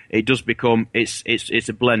large. It does become, it's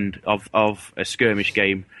a blend of a skirmish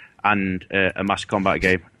game and a mass combat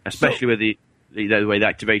game, especially with the way the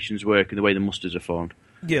activations work and the way the musters are formed.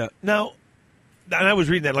 Yeah. Now, And I was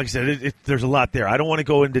reading that, like I said, there's a lot there. I don't want to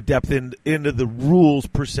go into depth into the rules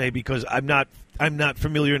per se because I'm not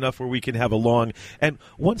familiar enough where we can have a long. And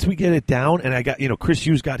once we get it down, and I got Chris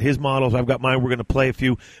Hughes got his models, I've got mine. We're going to play a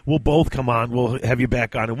few. We'll both come on. We'll have you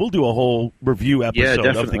back on, and we'll do a whole review episode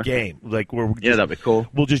of the game. Like that'd be cool.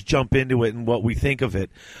 We'll just jump into it and what we think of it.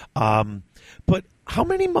 But how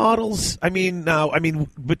many models? Between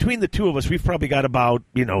the two of us, we've probably got about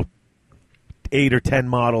 8 or 10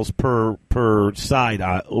 models per side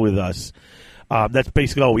with us. That's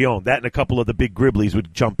basically all we own. That and a couple of the big Gribblies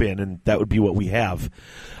would jump in, and that would be what we have.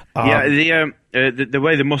 The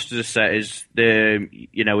way the musters are set is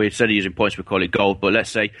instead of using points we call it gold. But let's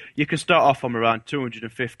say you can start off from around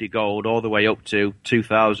 250 gold all the way up to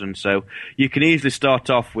 2,000. So you can easily start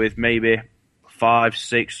off with maybe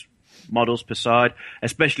 5-6 models per side,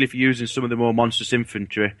 especially if you're using some of the more monstrous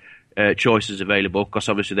infantry choices available, because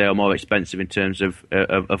obviously they are more expensive in terms of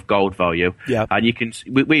gold value. Yeah. And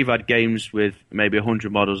we've had games with maybe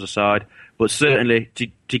 100 models aside, but certainly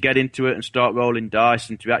to get into it and start rolling dice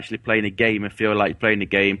and to actually playing a game and feel like you're playing a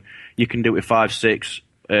game, you can do it with 5-6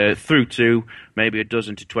 through to maybe a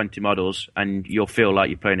dozen to 20 models, and you'll feel like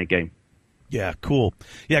you're playing a game. Yeah, cool.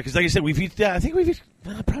 Yeah, because like I said, I think we've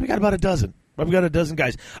probably got about a dozen. Probably got a dozen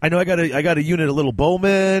guys. I know I got a unit of little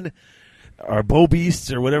bowmen, or bow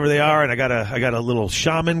beasts, or whatever they are, and I got a little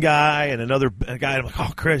shaman guy and another guy. And I'm like,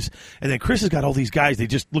 oh, Chris, and then Chris has got all these guys. They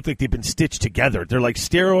just look like they've been stitched together. They're like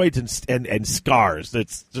steroids and scars.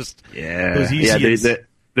 That's just those easy.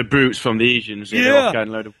 The brutes from the Asians, they've all got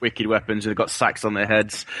a load of wicked weapons. They've got sacks on their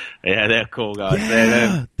heads. Yeah, they're cool guys.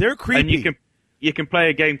 Yeah, they're creepy. And you can play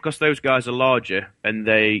a game because those guys are larger and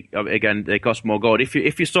they cost more gold. If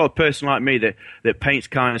you're sort of person like me that paints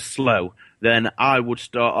kind of slow, then I would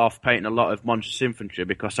start off painting a lot of monstrous infantry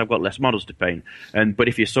because I've got less models to paint. But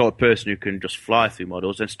if you're sort of person who can just fly through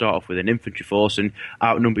models, then start off with an infantry force and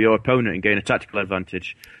outnumber your opponent and gain a tactical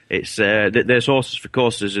advantage. It's there's horses for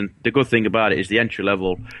courses, and the good thing about it is the entry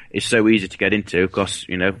level is so easy to get into because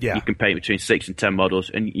you can paint between 6 and 10 models,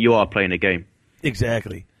 and you are playing a game.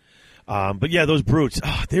 Exactly. But yeah, those brutes,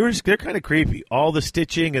 they're kind of creepy. All the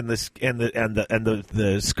stitching and the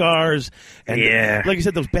scars, and like you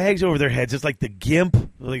said, those bags over their heads. It's like the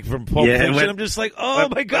gimp, like from Pulp Fiction. I'm just like,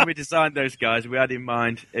 my god. When we designed those guys, we had in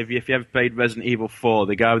mind if you ever played Resident Evil 4,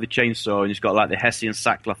 the guy with the chainsaw and he's got like the Hessian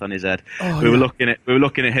sackcloth on his head. We were looking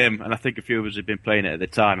at him, and I think a few of us had been playing it at the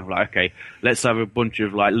time. I'm like, okay, let's have a bunch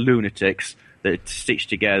of like lunatics that stitch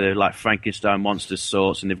together like Frankenstein monster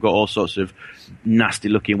sorts, and they've got all sorts of nasty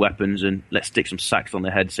looking weapons, and let's stick some sacks on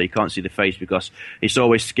their head so you can't see the face, because it's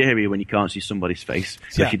always scarier when you can't see somebody's face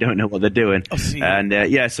because you don't know what they're doing.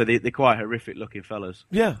 And so they're quite horrific looking fellas.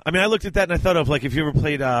 Yeah, I mean, I looked at that and I thought of like if you ever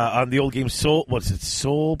played on the old game Soul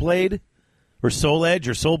Blade or Soul Edge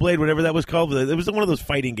or Soul Blade, whatever that was called. It was one of those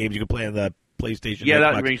fighting games you could play on the PlayStation. Yeah,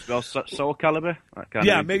 Xbox. That rings bells. Soul Calibur.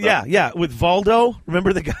 Yeah. With Valdo,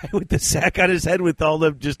 remember the guy with the sack on his head with all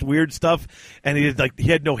the just weird stuff, and he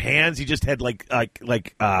had no hands. He just had like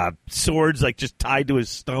swords like just tied to his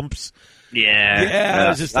stumps. Yeah. It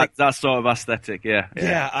was just that sort of aesthetic. Yeah.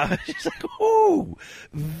 I was just like, ooh,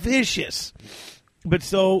 vicious. But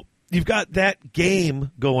so you've got that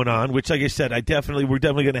game going on, which, like I said, we're definitely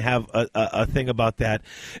going to have a thing about that.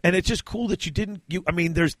 And it's just cool that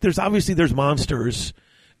there's obviously there's monsters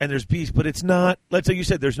and there's beasts, but it's not, let's say you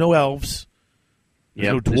said there's no elves.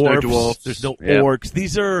 There's no dwarves. There's no orcs.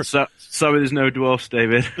 These are... Sorry, there's no dwarfs,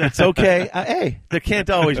 David. That's okay. Hey, there can't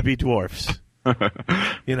always be dwarfs. You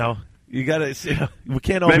got to... we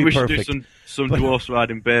can't all Maybe be perfect. Maybe we should do some dwarfs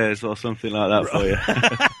riding bears or something like that for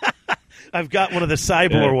you. I've got one of the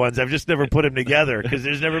Cyborg ones. I've just never put them together because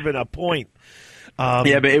there's never been a point. But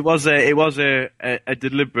it was a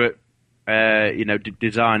deliberate,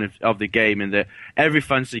 design of the game, in that every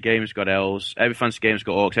fantasy game's got elves, every fantasy game's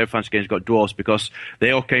got orcs, every fantasy game's got dwarves, because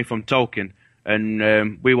they all came from Tolkien,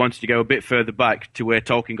 and we wanted to go a bit further back to where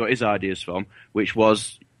Tolkien got his ideas from, which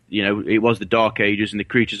was. It was the Dark Ages and the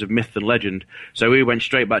creatures of myth and legend. So we went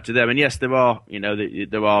straight back to them. And yes, there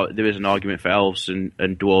is an argument for elves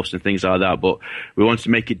and dwarfs and things like that. But we wanted to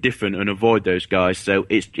make it different and avoid those guys. So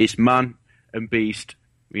it's man and beast,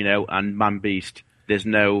 and man beast. There's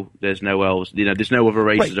no elves. There's no other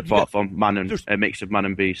races apart from man and a mix of man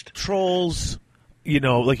and beast. Trolls.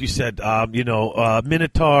 Like you said,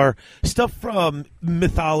 Minotaur, stuff from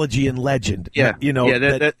mythology and legend. Yeah,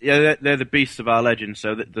 they're the beasts of our legend.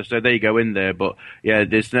 So they go in there. But yeah,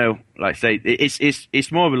 there's no, like I say,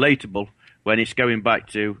 it's more relatable when it's going back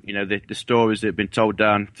to the stories that have been told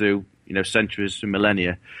down through centuries and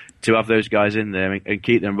millennia. To have those guys in there and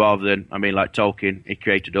keep them, rather than like Tolkien, he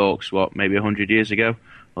created orcs maybe 100 years ago,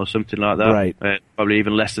 or something like that. Right. Probably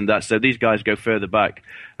even less than that. So these guys go further back,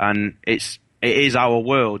 and it is our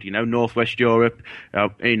world, Northwest Europe,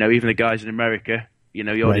 even the guys in America,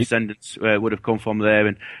 your descendants would have come from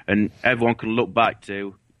there, and everyone can look back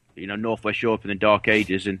to, Northwest Europe in the Dark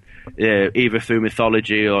Ages, and either through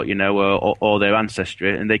mythology or or their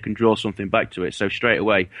ancestry, and they can draw something back to it. So straight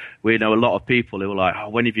away, we know a lot of people who are like, "Oh,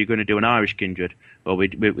 when are you going to do an Irish kindred?" Well, we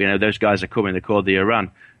those guys are coming. They're called the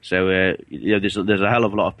Iran. So there's a hell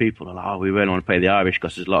of a lot of people who are like, "Oh, we really want to play the Irish,"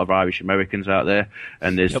 because there's a lot of Irish Americans out there,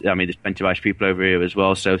 and there's plenty of Irish people over here as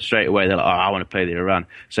well. So straight away they're like, "Oh, I want to play the Iran."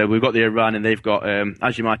 So we've got the Iran, and they've got,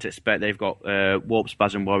 as you might expect, they've got Warp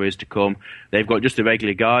Spasm warriors to come. They've got just the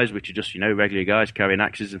regular guys, which are just regular guys carrying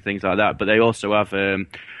axes and things like that. But they also have the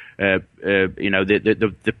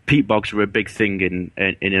peat bogs were a big thing in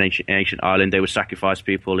ancient Ireland. They would sacrifice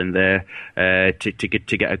people in there to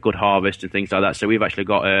get a good harvest and things like that. So we've actually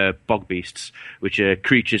got bog beasts, which are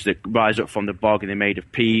creatures that rise up from the bog, and they're made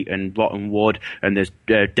of peat and rotten wood, and there's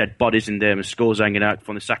dead bodies in there and skulls hanging out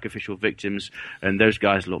from the sacrificial victims, and those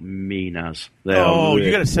guys look mean as. Really,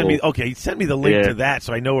 you got to send me. Okay, send me the link to that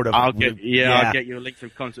so I know where to. I'll get you a link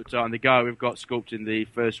from concept art. And the guy we've got sculpting the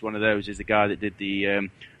first one of those is the guy that did the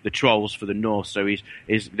trolls for the Norse. So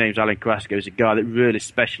his name's Alan Carrasco. He's a guy that really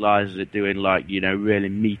specialises at doing really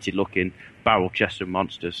meaty looking barrel chested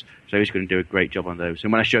monsters. So he's going to do a great job on those.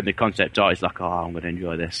 And when I showed him the concept art, he's like, "Oh, I'm going to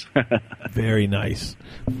enjoy this." Very nice.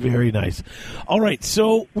 Very nice. All right,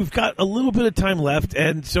 so we've got a little bit of time left,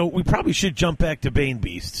 and so we probably should jump back to Bane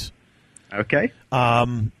Beasts. Okay.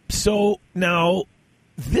 So now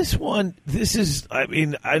this is,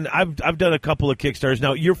 and I've done a couple of Kickstarters.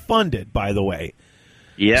 Now you're funded, by the way.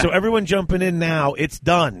 Yeah. So everyone jumping in now, it's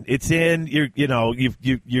done. It's in. You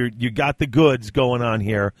got the goods going on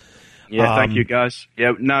here. Yeah, thank you guys.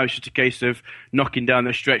 Yeah, now it's just a case of knocking down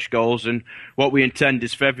those stretch goals, and what we intend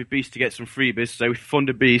is for every beast to get some freebies. So if you fund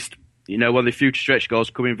a beast, one of the future stretch goals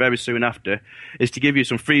coming very soon after is to give you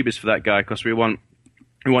some freebies for that guy, because we want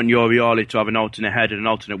Yori Orley to have an alternate head and an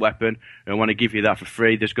alternate weapon, and I want to give you that for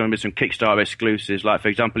free. There's going to be some Kickstarter exclusives, like, for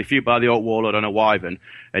example, if you buy the Orc Warlord on a Wyvern,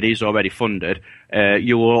 and he's already funded,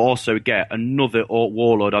 you will also get another Orc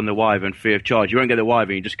Warlord on the Wyvern free of charge. You won't get the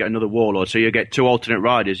Wyvern, you just get another Warlord, so you'll get two alternate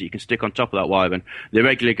riders that you can stick on top of that Wyvern. The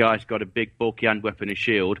regular guy's got a big bulky hand weapon and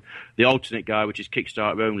shield. The alternate guy, which is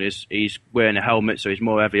Kickstarter only, he's wearing a helmet, so he's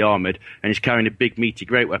more heavy armoured, and he's carrying a big meaty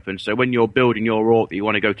great weapon. So when you're building your Orc that you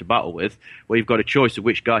want to go to battle with, well, you've got a choice of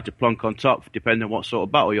which guy to plonk on top, depending on what sort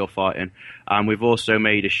of battle you're fighting. And we've also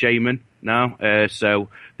made a Shaman now, so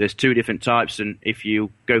there's two different types, and if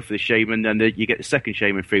you go for the Shaman, then you get the second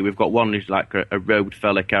Shaman free. We've got one who's like a robed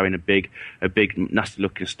fella carrying a big nasty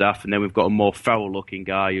looking staff, and then we've got a more feral looking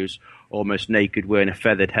guy who's almost naked, wearing a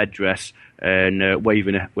feathered headdress and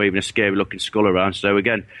waving a scary looking skull around. So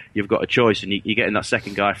again, you've got a choice, and you're getting that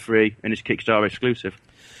second guy free, and it's Kickstarter exclusive.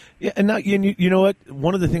 Yeah, and now you know what?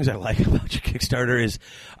 One of the things I like about your Kickstarter is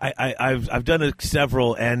I've done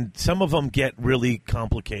several, and some of them get really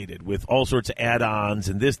complicated with all sorts of add-ons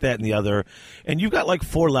and this, that, and the other. And you've got like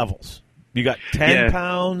 4 levels. You got 10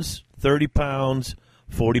 pounds, 30 pounds,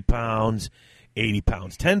 40 pounds, 80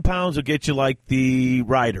 pounds. 10 pounds will get you like the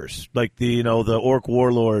riders, like the Orc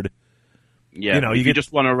Warlord. Yeah, you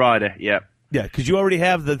just want a rider. Yeah. Yeah, because you already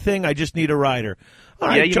have the thing. I just need a rider. All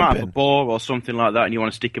right, you might have a boar or something like that, and you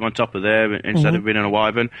want to stick him on top of there instead of being on a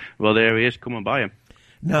wyvern. Well, there he is. Come and buy him.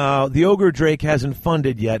 Now, the Ogre Drake hasn't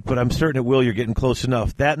funded yet, but I'm certain it will. You're getting close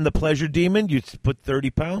enough. That and the Pleasure Demon, you put 30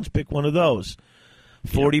 pounds, pick one of those.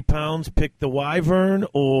 40 pounds, pick the Wyvern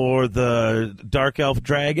or the Dark Elf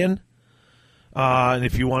Dragon. And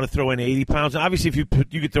if you want to throw in 80 pounds, obviously if you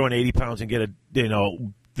could throw in 80 pounds and get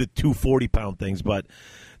the 2 40-pound things, but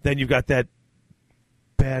then you've got that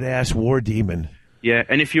badass War Demon. Yeah,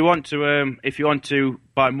 and if you want to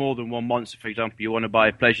buy more than one monster, for example, you want to buy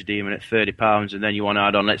a Pleasure Demon at £30, and then you want to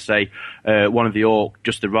add on, let's say, one of the Orc,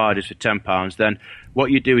 just the riders for £10, then what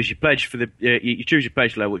you do is you pledge for you choose your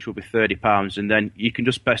pledge level, which will be £30, and then you can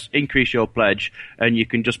just increase your pledge, and you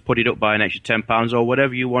can just put it up by an extra £10 or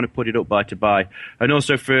whatever you want to put it up by to buy. And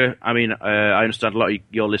also I understand a lot of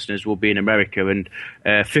your listeners will be in America, and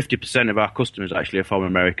 50% of our customers actually are from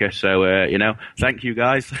America. So thank you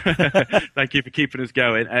guys, thank you for keeping us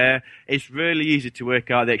going. It's really easy to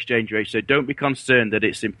work out the exchange rate, so don't be concerned that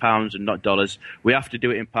it's in pounds and not dollars. We have to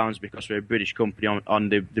do it in pounds because we're a British company on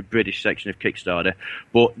the British section of Kickstarter.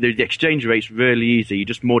 But the exchange rate's really easy. You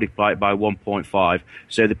just multiply it by 1.5.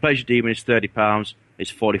 So the Pleasure Demon is £30.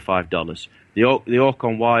 it's $45. The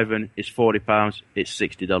Orcon Wyvern is £40, it's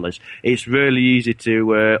 $60. It's really easy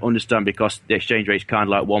to understand because the exchange rate is kind of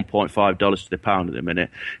like $1.5 to the pound at the minute.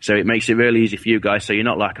 So it makes it really easy for you guys. So you're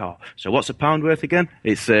not like, oh, so what's a pound worth again?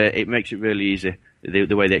 It makes it really easy.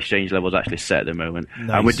 The way the exchange level is actually set at the moment. Nice.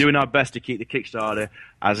 And we're doing our best to keep the Kickstarter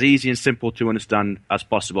as easy and simple to understand as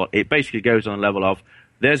possible. It basically goes on the level of,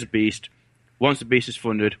 there's a beast. Once the beast is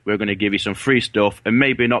funded, we're going to give you some free stuff and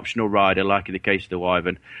maybe an optional rider, like in the case of the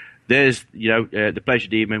Wyvern. There's, the Pleasure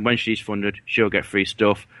Demon. When she's funded, she'll get free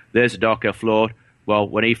stuff. There's the Dark Elf Lord. Well,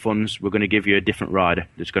 when he funds, we're going to give you a different rider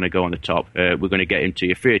that's going to go on the top. We're going to get him to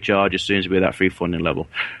you free of charge as soon as we're at that free funding level,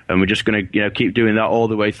 and we're just going to keep doing that all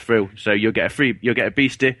the way through. So you'll get a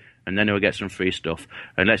beastie, and then you'll get some free stuff.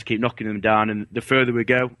 And let's keep knocking them down. And the further we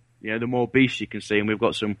go, the more beasts you can see. And we've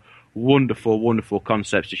got some wonderful, wonderful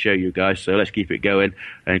concepts to show you guys. So let's keep it going,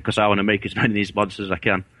 and because I want to make as many of these monsters as I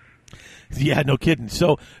can. Yeah, no kidding.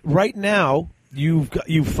 So right now you've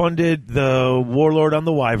funded the Warlord on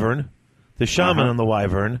the Wyvern, the Shaman on the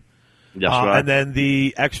Wyvern, That's right. and then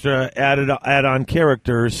the extra add-on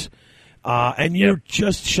characters, and you're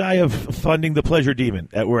just shy of funding the Pleasure Demon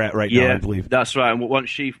that we're at right now, I believe. That's right. And once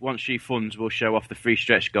she funds, we'll show off the free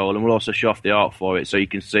stretch goal, and we'll also show off the art for it, so you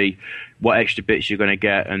can see what extra bits you're going to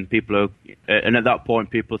get. And and at that point,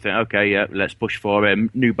 people think, okay, yeah, let's push for it.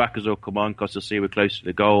 And new backers will come on because they'll see we're close to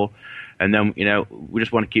the goal, and then we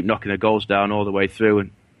just want to keep knocking the goals down all the way through,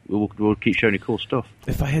 and we'll keep showing you cool stuff.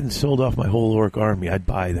 If I hadn't sold off my whole orc army, I'd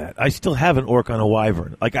buy that. I still have an orc on a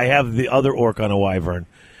Wyvern. Like, I have the other orc on a Wyvern.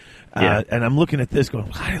 And I'm looking at this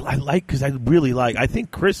going, I like, because I really like, I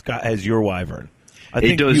think Chris has your Wyvern.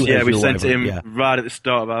 He does, yeah. We sent him right at the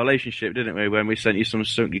start of our relationship, didn't we? When we sent you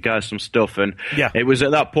you guys some stuff, and it was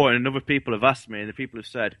at that point, and other people have asked me, and the people have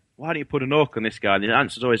said, why don't you put an orc on this guy? And the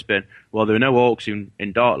answer's always been, well, there are no orcs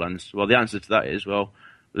in Darklands. Well, the answer to that is, well,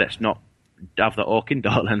 let's not have that orc in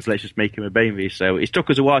Darklands, let's just make him a Banevy. So it took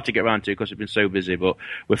us a while to get around to because we've been so busy, but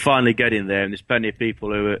we're finally getting there, and there's plenty of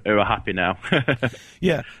people who are happy now.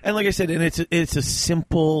 Yeah, and like I said, and it's a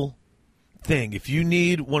simple thing. If you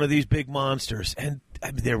need one of these big monsters, and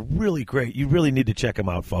they're really great, you really need to check them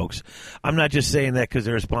out, folks. I'm not just saying that because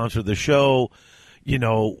they're a sponsor of the show.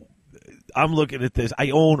 I'm looking at this. I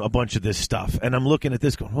own a bunch of this stuff, and I'm looking at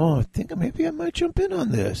this going, I think maybe I might jump in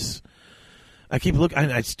on this. I keep looking,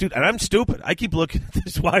 and I'm stupid. I keep looking at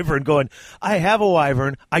this Wyvern going, I have a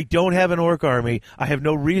Wyvern. I don't have an orc army. I have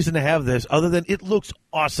no reason to have this other than it looks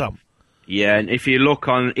awesome. Yeah, and if you look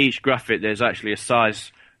on each graphic, there's actually a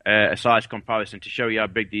size comparison to show you how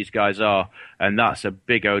big these guys are, and that's a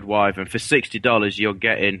big old Wyvern. For $60, you're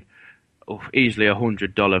getting easily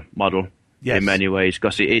 $100 model. Yes. In many ways,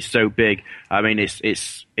 because it is so big. I mean, it's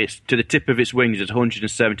to the tip of its wings. It's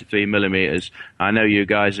 173 millimeters. I know you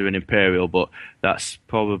guys are an Imperial, but that's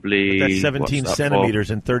probably that's 17 centimeters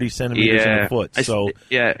and 30 centimeters in a foot. So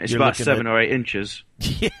it's about 7 or 8 inches.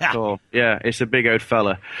 Yeah, so, it's a big old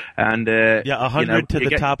fella, and 100 to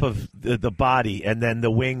the top of the body, and then the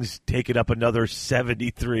wings take it up another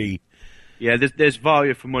 73. Yeah, there's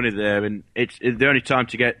value for money there, and it's the only time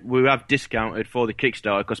to get. We have discounted for the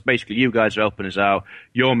Kickstarter because basically you guys are helping us out.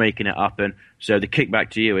 You're making it happen, so the kickback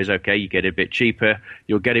to you is okay. You get it a bit cheaper.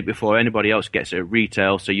 You'll get it before anybody else gets it at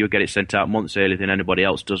retail, so you'll get it sent out months earlier than anybody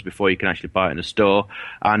else does before you can actually buy it in the store.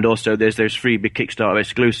 And also, there's those free big Kickstarter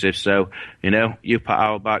exclusives. So you pat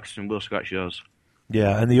our backs and we'll scratch yours.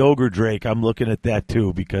 Yeah, and the Ogre Drake, I'm looking at that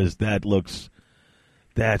too because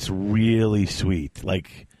that's really sweet.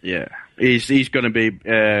 Like. Yeah, he's going to be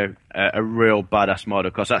a real badass model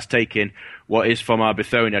because that's taking what is from our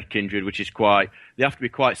Bithoniad kindred, which is they have to be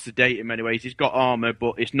quite sedate in many ways. He's got armor,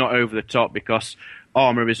 but it's not over the top because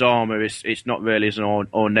armor is armor. It's not really as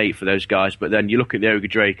ornate for those guys. But then you look at the Ogre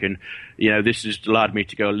Drake, and this has allowed me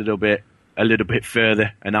to go a little bit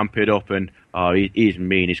further and amp it up, and he's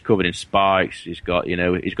mean. He's covered in spikes. He's got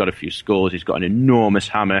a few scores. He's got an enormous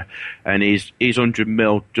hammer, and he's 100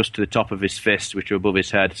 mil just to the top of his fist, which are above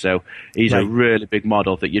his head. So he's a really big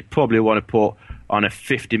model that you'd probably want to put on a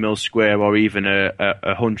 50 mil square or even a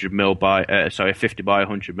 100 mil a 50 by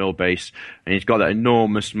 100 mil base. And he's got that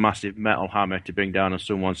enormous, massive metal hammer to bring down on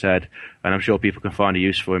someone's head. And I'm sure people can find a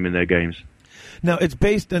use for him in their games. Now, it's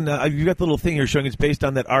based on, you got the little thing here showing it's based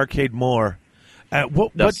on that Arcade Moor.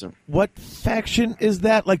 What faction is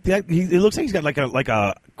that? Like that? It looks like he's got like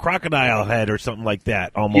a crocodile head or something like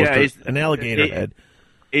that, almost. Yeah, an alligator head.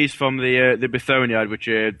 He's from the Bithoniad, which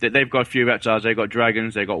they've got a few reptiles. They've got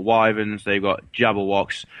dragons, they've got wyverns, they've got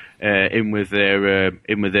jabberwocks in with their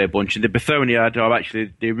bunch. And the Bithoniad are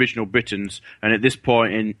actually the original Britons, and at this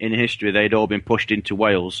point in history, they'd all been pushed into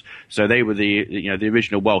Wales. So they were the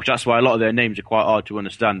original Welsh. That's why a lot of their names are quite hard to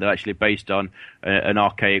understand. They're actually based on an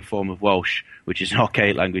archaic form of Welsh, which is an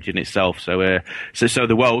archaic language in itself. So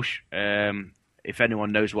the Welsh. If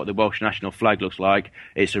anyone knows what the Welsh national flag looks like,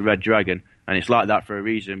 it's a red dragon. And it's like that for a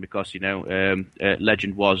reason, because,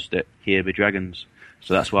 legend was that here be dragons.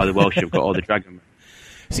 So that's why the Welsh have got all the dragon.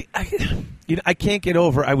 See, I can't get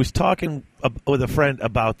over, I was talking with a friend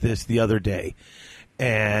about this the other day,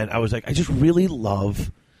 and I was like, I just really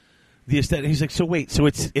love the aesthetic. He's like, so wait, so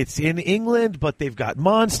it's in England, but they've got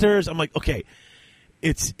monsters? I'm like, okay,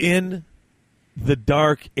 it's in the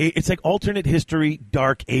dark, it's like alternate history,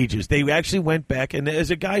 dark ages. They actually went back, and as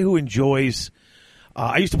a guy who enjoys,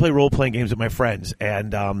 I used to play role-playing games with my friends,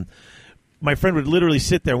 and my friend would literally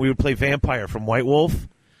sit there, and we would play Vampire from White Wolf,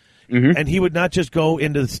 and he would not just go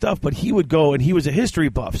into the stuff, but he would go, and he was a history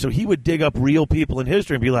buff, so he would dig up real people in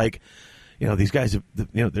history and be like, these guys have,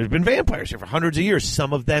 there's been vampires here for hundreds of years.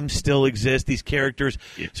 Some of them still exist, these characters.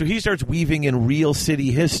 Yeah. So he starts weaving in real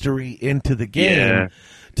city history into the game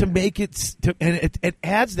to make it, and it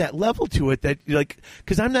adds that level to it that,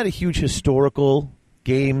 because I'm not a huge historical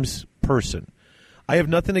games person. I have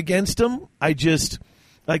nothing against them. I just,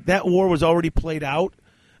 that war was already played out,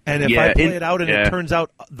 and if I play it out and it turns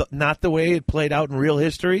out not the way it played out in real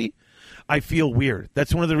history, I feel weird.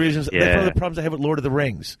 That's one of the reasons. That's one of the problems I have with Lord of the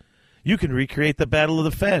Rings. You can recreate the Battle of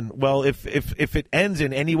the Fen. Well, if it ends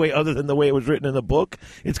in any way other than the way it was written in the book,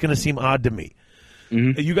 it's going to seem odd to me.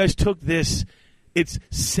 You guys took this. It's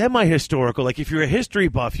semi-historical. Like, if you're a history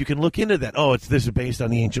buff, you can look into that. Oh, this is based on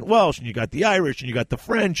the ancient Welsh, and you got the Irish, and you got the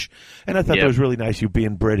French. And I thought that was really nice, you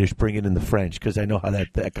being British, bringing in the French, because I know how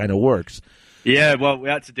that kind of works. Yeah, well, we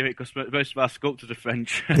had to do it because most of our sculptors are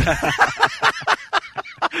French.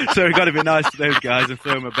 So we've got to be nice to those guys and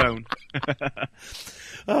throw them a bone.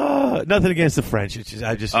 Nothing against the French. It's just,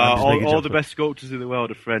 I'm just all the best sculptors in the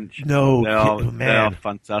world are French. No, they are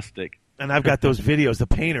fantastic. And I've got those videos, the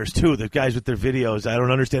painters, too, the guys with their videos. I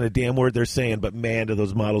don't understand a damn word they're saying, but, man, do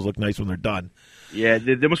those models look nice when they're done. Yeah,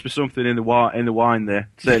 there must be something in the wine there,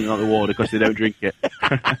 certainly not the water, because they don't drink it.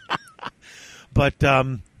 But,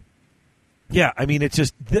 yeah, I mean, it's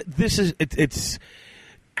just, this is, it's,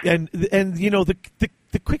 and the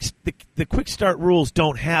quick start rules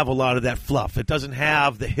don't have a lot of that fluff. It doesn't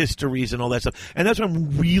have the histories and all that stuff. And that's why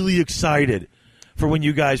I'm really excited for when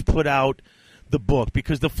you guys put out the book,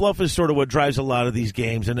 because the fluff is sort of what drives a lot of these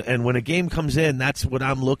games, and when a game comes in, that's what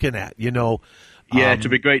I'm looking at, Yeah, it'd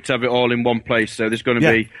be great to have it all in one place. So there's going to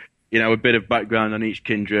be, a bit of background on each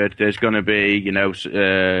kindred. There's going to be,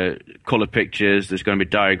 colour pictures. There's going to be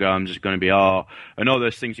diagrams. There's going to be art, and all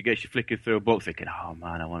those things that get you flicking through a book, thinking, "Oh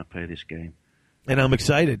man, I want to play this game." And I'm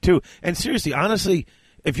excited too. And seriously, honestly,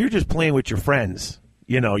 if you're just playing with your friends,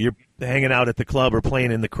 you're hanging out at the club or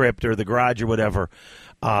playing in the crypt or the garage or whatever.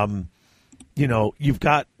 You've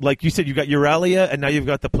got, like you said, you've got Euralia, and now you've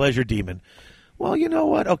got the Pleasure Demon. Well, you know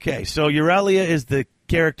what? Okay, so Euralia is the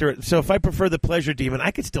character. So if I prefer the Pleasure Demon,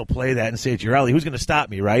 I could still play that and say it's Euralia. Who's going to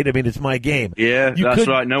stop me, right? I mean, it's my game. Yeah, that's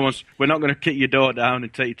right. We're not going to kick your door down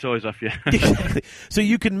and take your toys off you. Exactly. So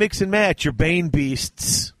you can mix and match your Bane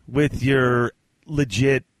beasts with your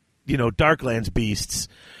legit, Darklands beasts.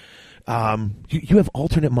 You have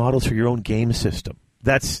alternate models for your own game system.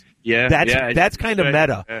 That's kind of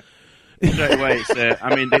meta. Straight away, it's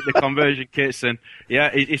the conversion kits, and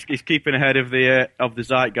it's keeping ahead of the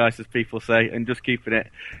zeitgeist, as people say, and just keeping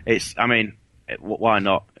it. Why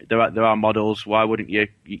not? There are models. Why wouldn't you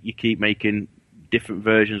keep making different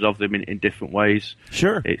versions of them in different ways?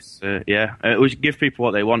 Sure. It's it would give people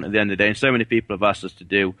what they want at the end of the day, and so many people have asked us to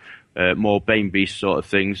do more Bane Beast sort of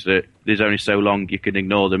things that there's only so long you can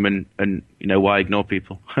ignore them, and why ignore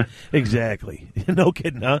people? Exactly. No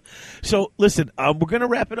kidding, huh? So, listen, we're going to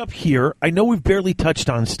wrap it up here. I know we've barely touched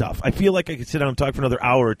on stuff. I feel like I could sit down and talk for another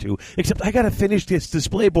hour or two, except I got to finish this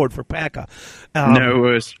display board for PACA. No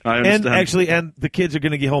worries. I understand. And the kids are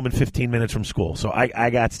going to get home in 15 minutes from school, so I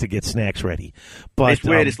got to get snacks ready. But it's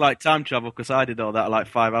weird. It's like time travel, because I did all that like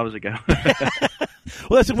 5 hours ago.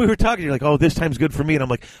 Well, that's when we were talking. You're like, oh, this time's good for me. And I'm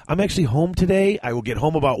like, I'm actually home today. I will get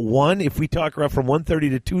home about 1. If we talk around from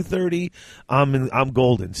 1:30 to 2:30, I'm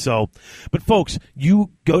golden. So, but folks,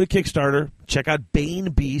 you go to Kickstarter, check out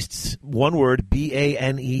Bane Beasts, one word,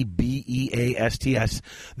 BANEBEASTS.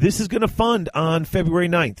 This is going to fund on February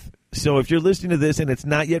 9th. So if you're listening to this and it's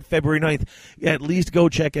not yet February 9th, at least go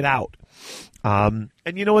check it out. And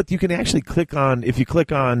you know what? You can actually click on, if you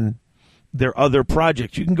click on their other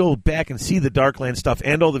projects. You can go back and see the Darklands stuff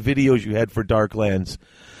and all the videos you had for Darklands.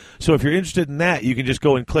 So if you're interested in that, you can just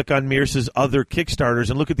go and click on Mearsa's other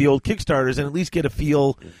Kickstarters and look at the old Kickstarters and at least get a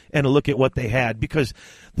feel and a look at what they had, because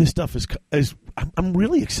this stuff is I'm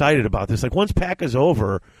really excited about this. Like, once PAC is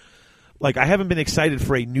over, like, I haven't been excited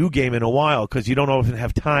for a new game in a while because you don't often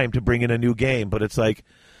have time to bring in a new game, but it's like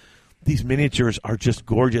these miniatures are just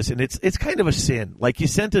gorgeous, and it's kind of a sin. Like, you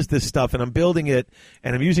sent us this stuff, and I'm building it,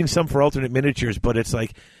 and I'm using some for alternate miniatures, but it's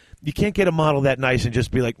like, you can't get a model that nice and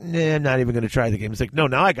just be like, nah, I'm not even going to try the game. It's like, no,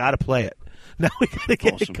 now I got to play it. Now we got to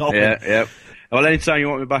get it going. Yeah. Well, anytime you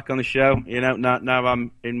want me back on the show, now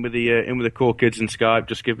I'm in with the cool kids in Skype.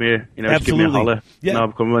 Just give me just give me a holler. Yeah. Now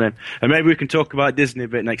I'll come running, and maybe we can talk about Disney a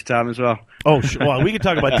bit next time as well. Oh, sure. Well, we can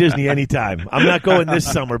talk about Disney anytime. I'm not going this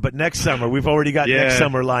summer, but next summer we've already got next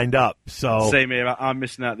summer lined up. So same here. I'm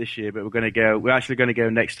missing out this year, but we're actually going to go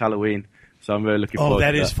next Halloween. So I'm really looking forward to that.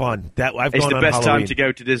 Oh, that is fun. It's the best time to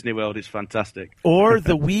go to Disney World. It's fantastic. Or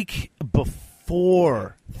the week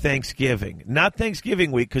before Thanksgiving. Not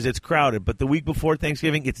Thanksgiving week because it's crowded, but the week before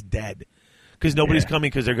Thanksgiving, it's dead. Because nobody's coming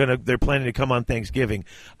because they're planning to come on Thanksgiving.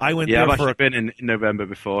 I've actually been in November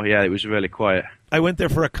before. Yeah, it was really quiet. I went there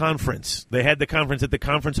for a conference. They had the conference at the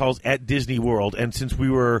conference halls at Disney World, and since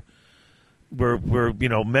we're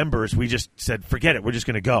members, we just said, forget it, we're just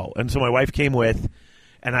going to go. And so my wife came with,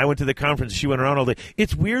 and I went to the conference. She went around all day.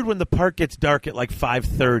 It's weird when the park gets dark at like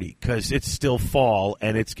 5:30 because it's still fall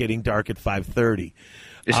and it's getting dark at 5:30.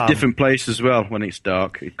 It's a different place as well when it's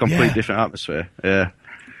dark. A complete different atmosphere. Yeah.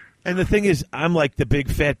 And the thing is, I'm like the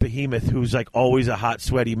big fat behemoth who's like always a hot,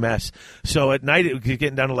 sweaty mess. So at night it was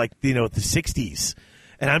getting down to like the 60s.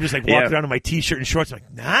 And I'm just like walking around in my T-shirt and shorts. I'm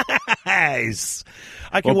like, nice.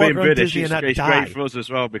 I can walk around British, Disney and not it's die. great for us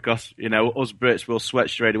as well because, us Brits will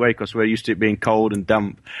sweat straight away because we're used to it being cold and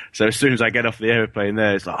damp. So as soon as I get off the aeroplane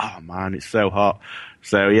there, it's like, oh, man, it's so hot.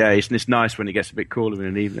 So, yeah, it's nice when it gets a bit cooler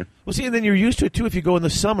in the evening. Well, see, and then you're used to it, too, if you go in the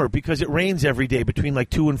summer because it rains every day between like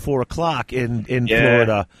 2 and 4 o'clock in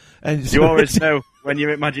Florida. And so you always know, when you're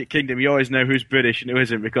at Magic Kingdom, you always know who's British and who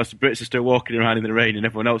isn't because the Brits are still walking around in the rain and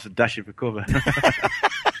everyone else is dashing for cover.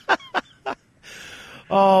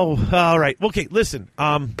 Oh, all right. Okay, listen,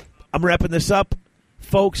 I'm wrapping this up.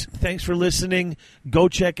 Folks, thanks for listening. Go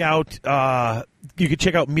check out, you can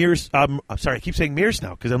check out Mears, I'm sorry, I keep saying Mears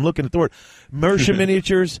now because I'm looking at the word. Mearsa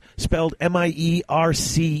Miniatures, spelled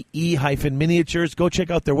MIERCE-miniatures. Go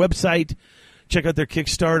check out their website. Check out their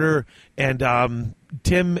Kickstarter. And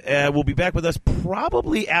Tim will be back with us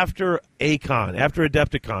probably after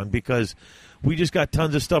Adepticon, because we just got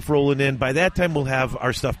tons of stuff rolling in. By that time, we'll have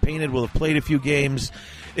our stuff painted. We'll have played a few games.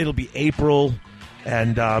 It'll be April.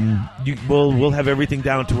 And we'll have everything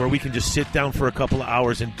down to where we can just sit down for a couple of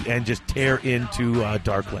hours and just tear into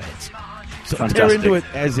Darklands. So fantastic. Tear into it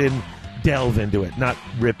as in delve into it, not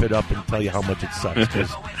rip it up and tell you how much it sucks,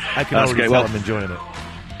 because I can already tell I'm enjoying it.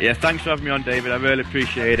 Yeah, thanks for having me on, David. I really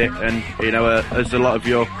appreciate it. And, as a lot of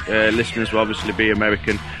your listeners will obviously be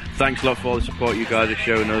American, thanks a lot for all the support you guys have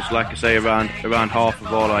shown us. Like I say, around half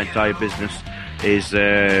of all our entire business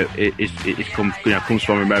comes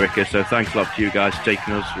from America. So thanks a lot to you guys for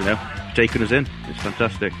taking us in. It's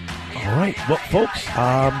fantastic. All right. Well, folks,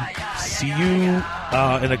 see you in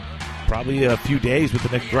probably a few days with the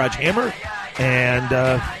next Garage Hammer, and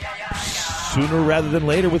sooner rather than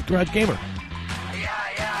later with Garage Gamer.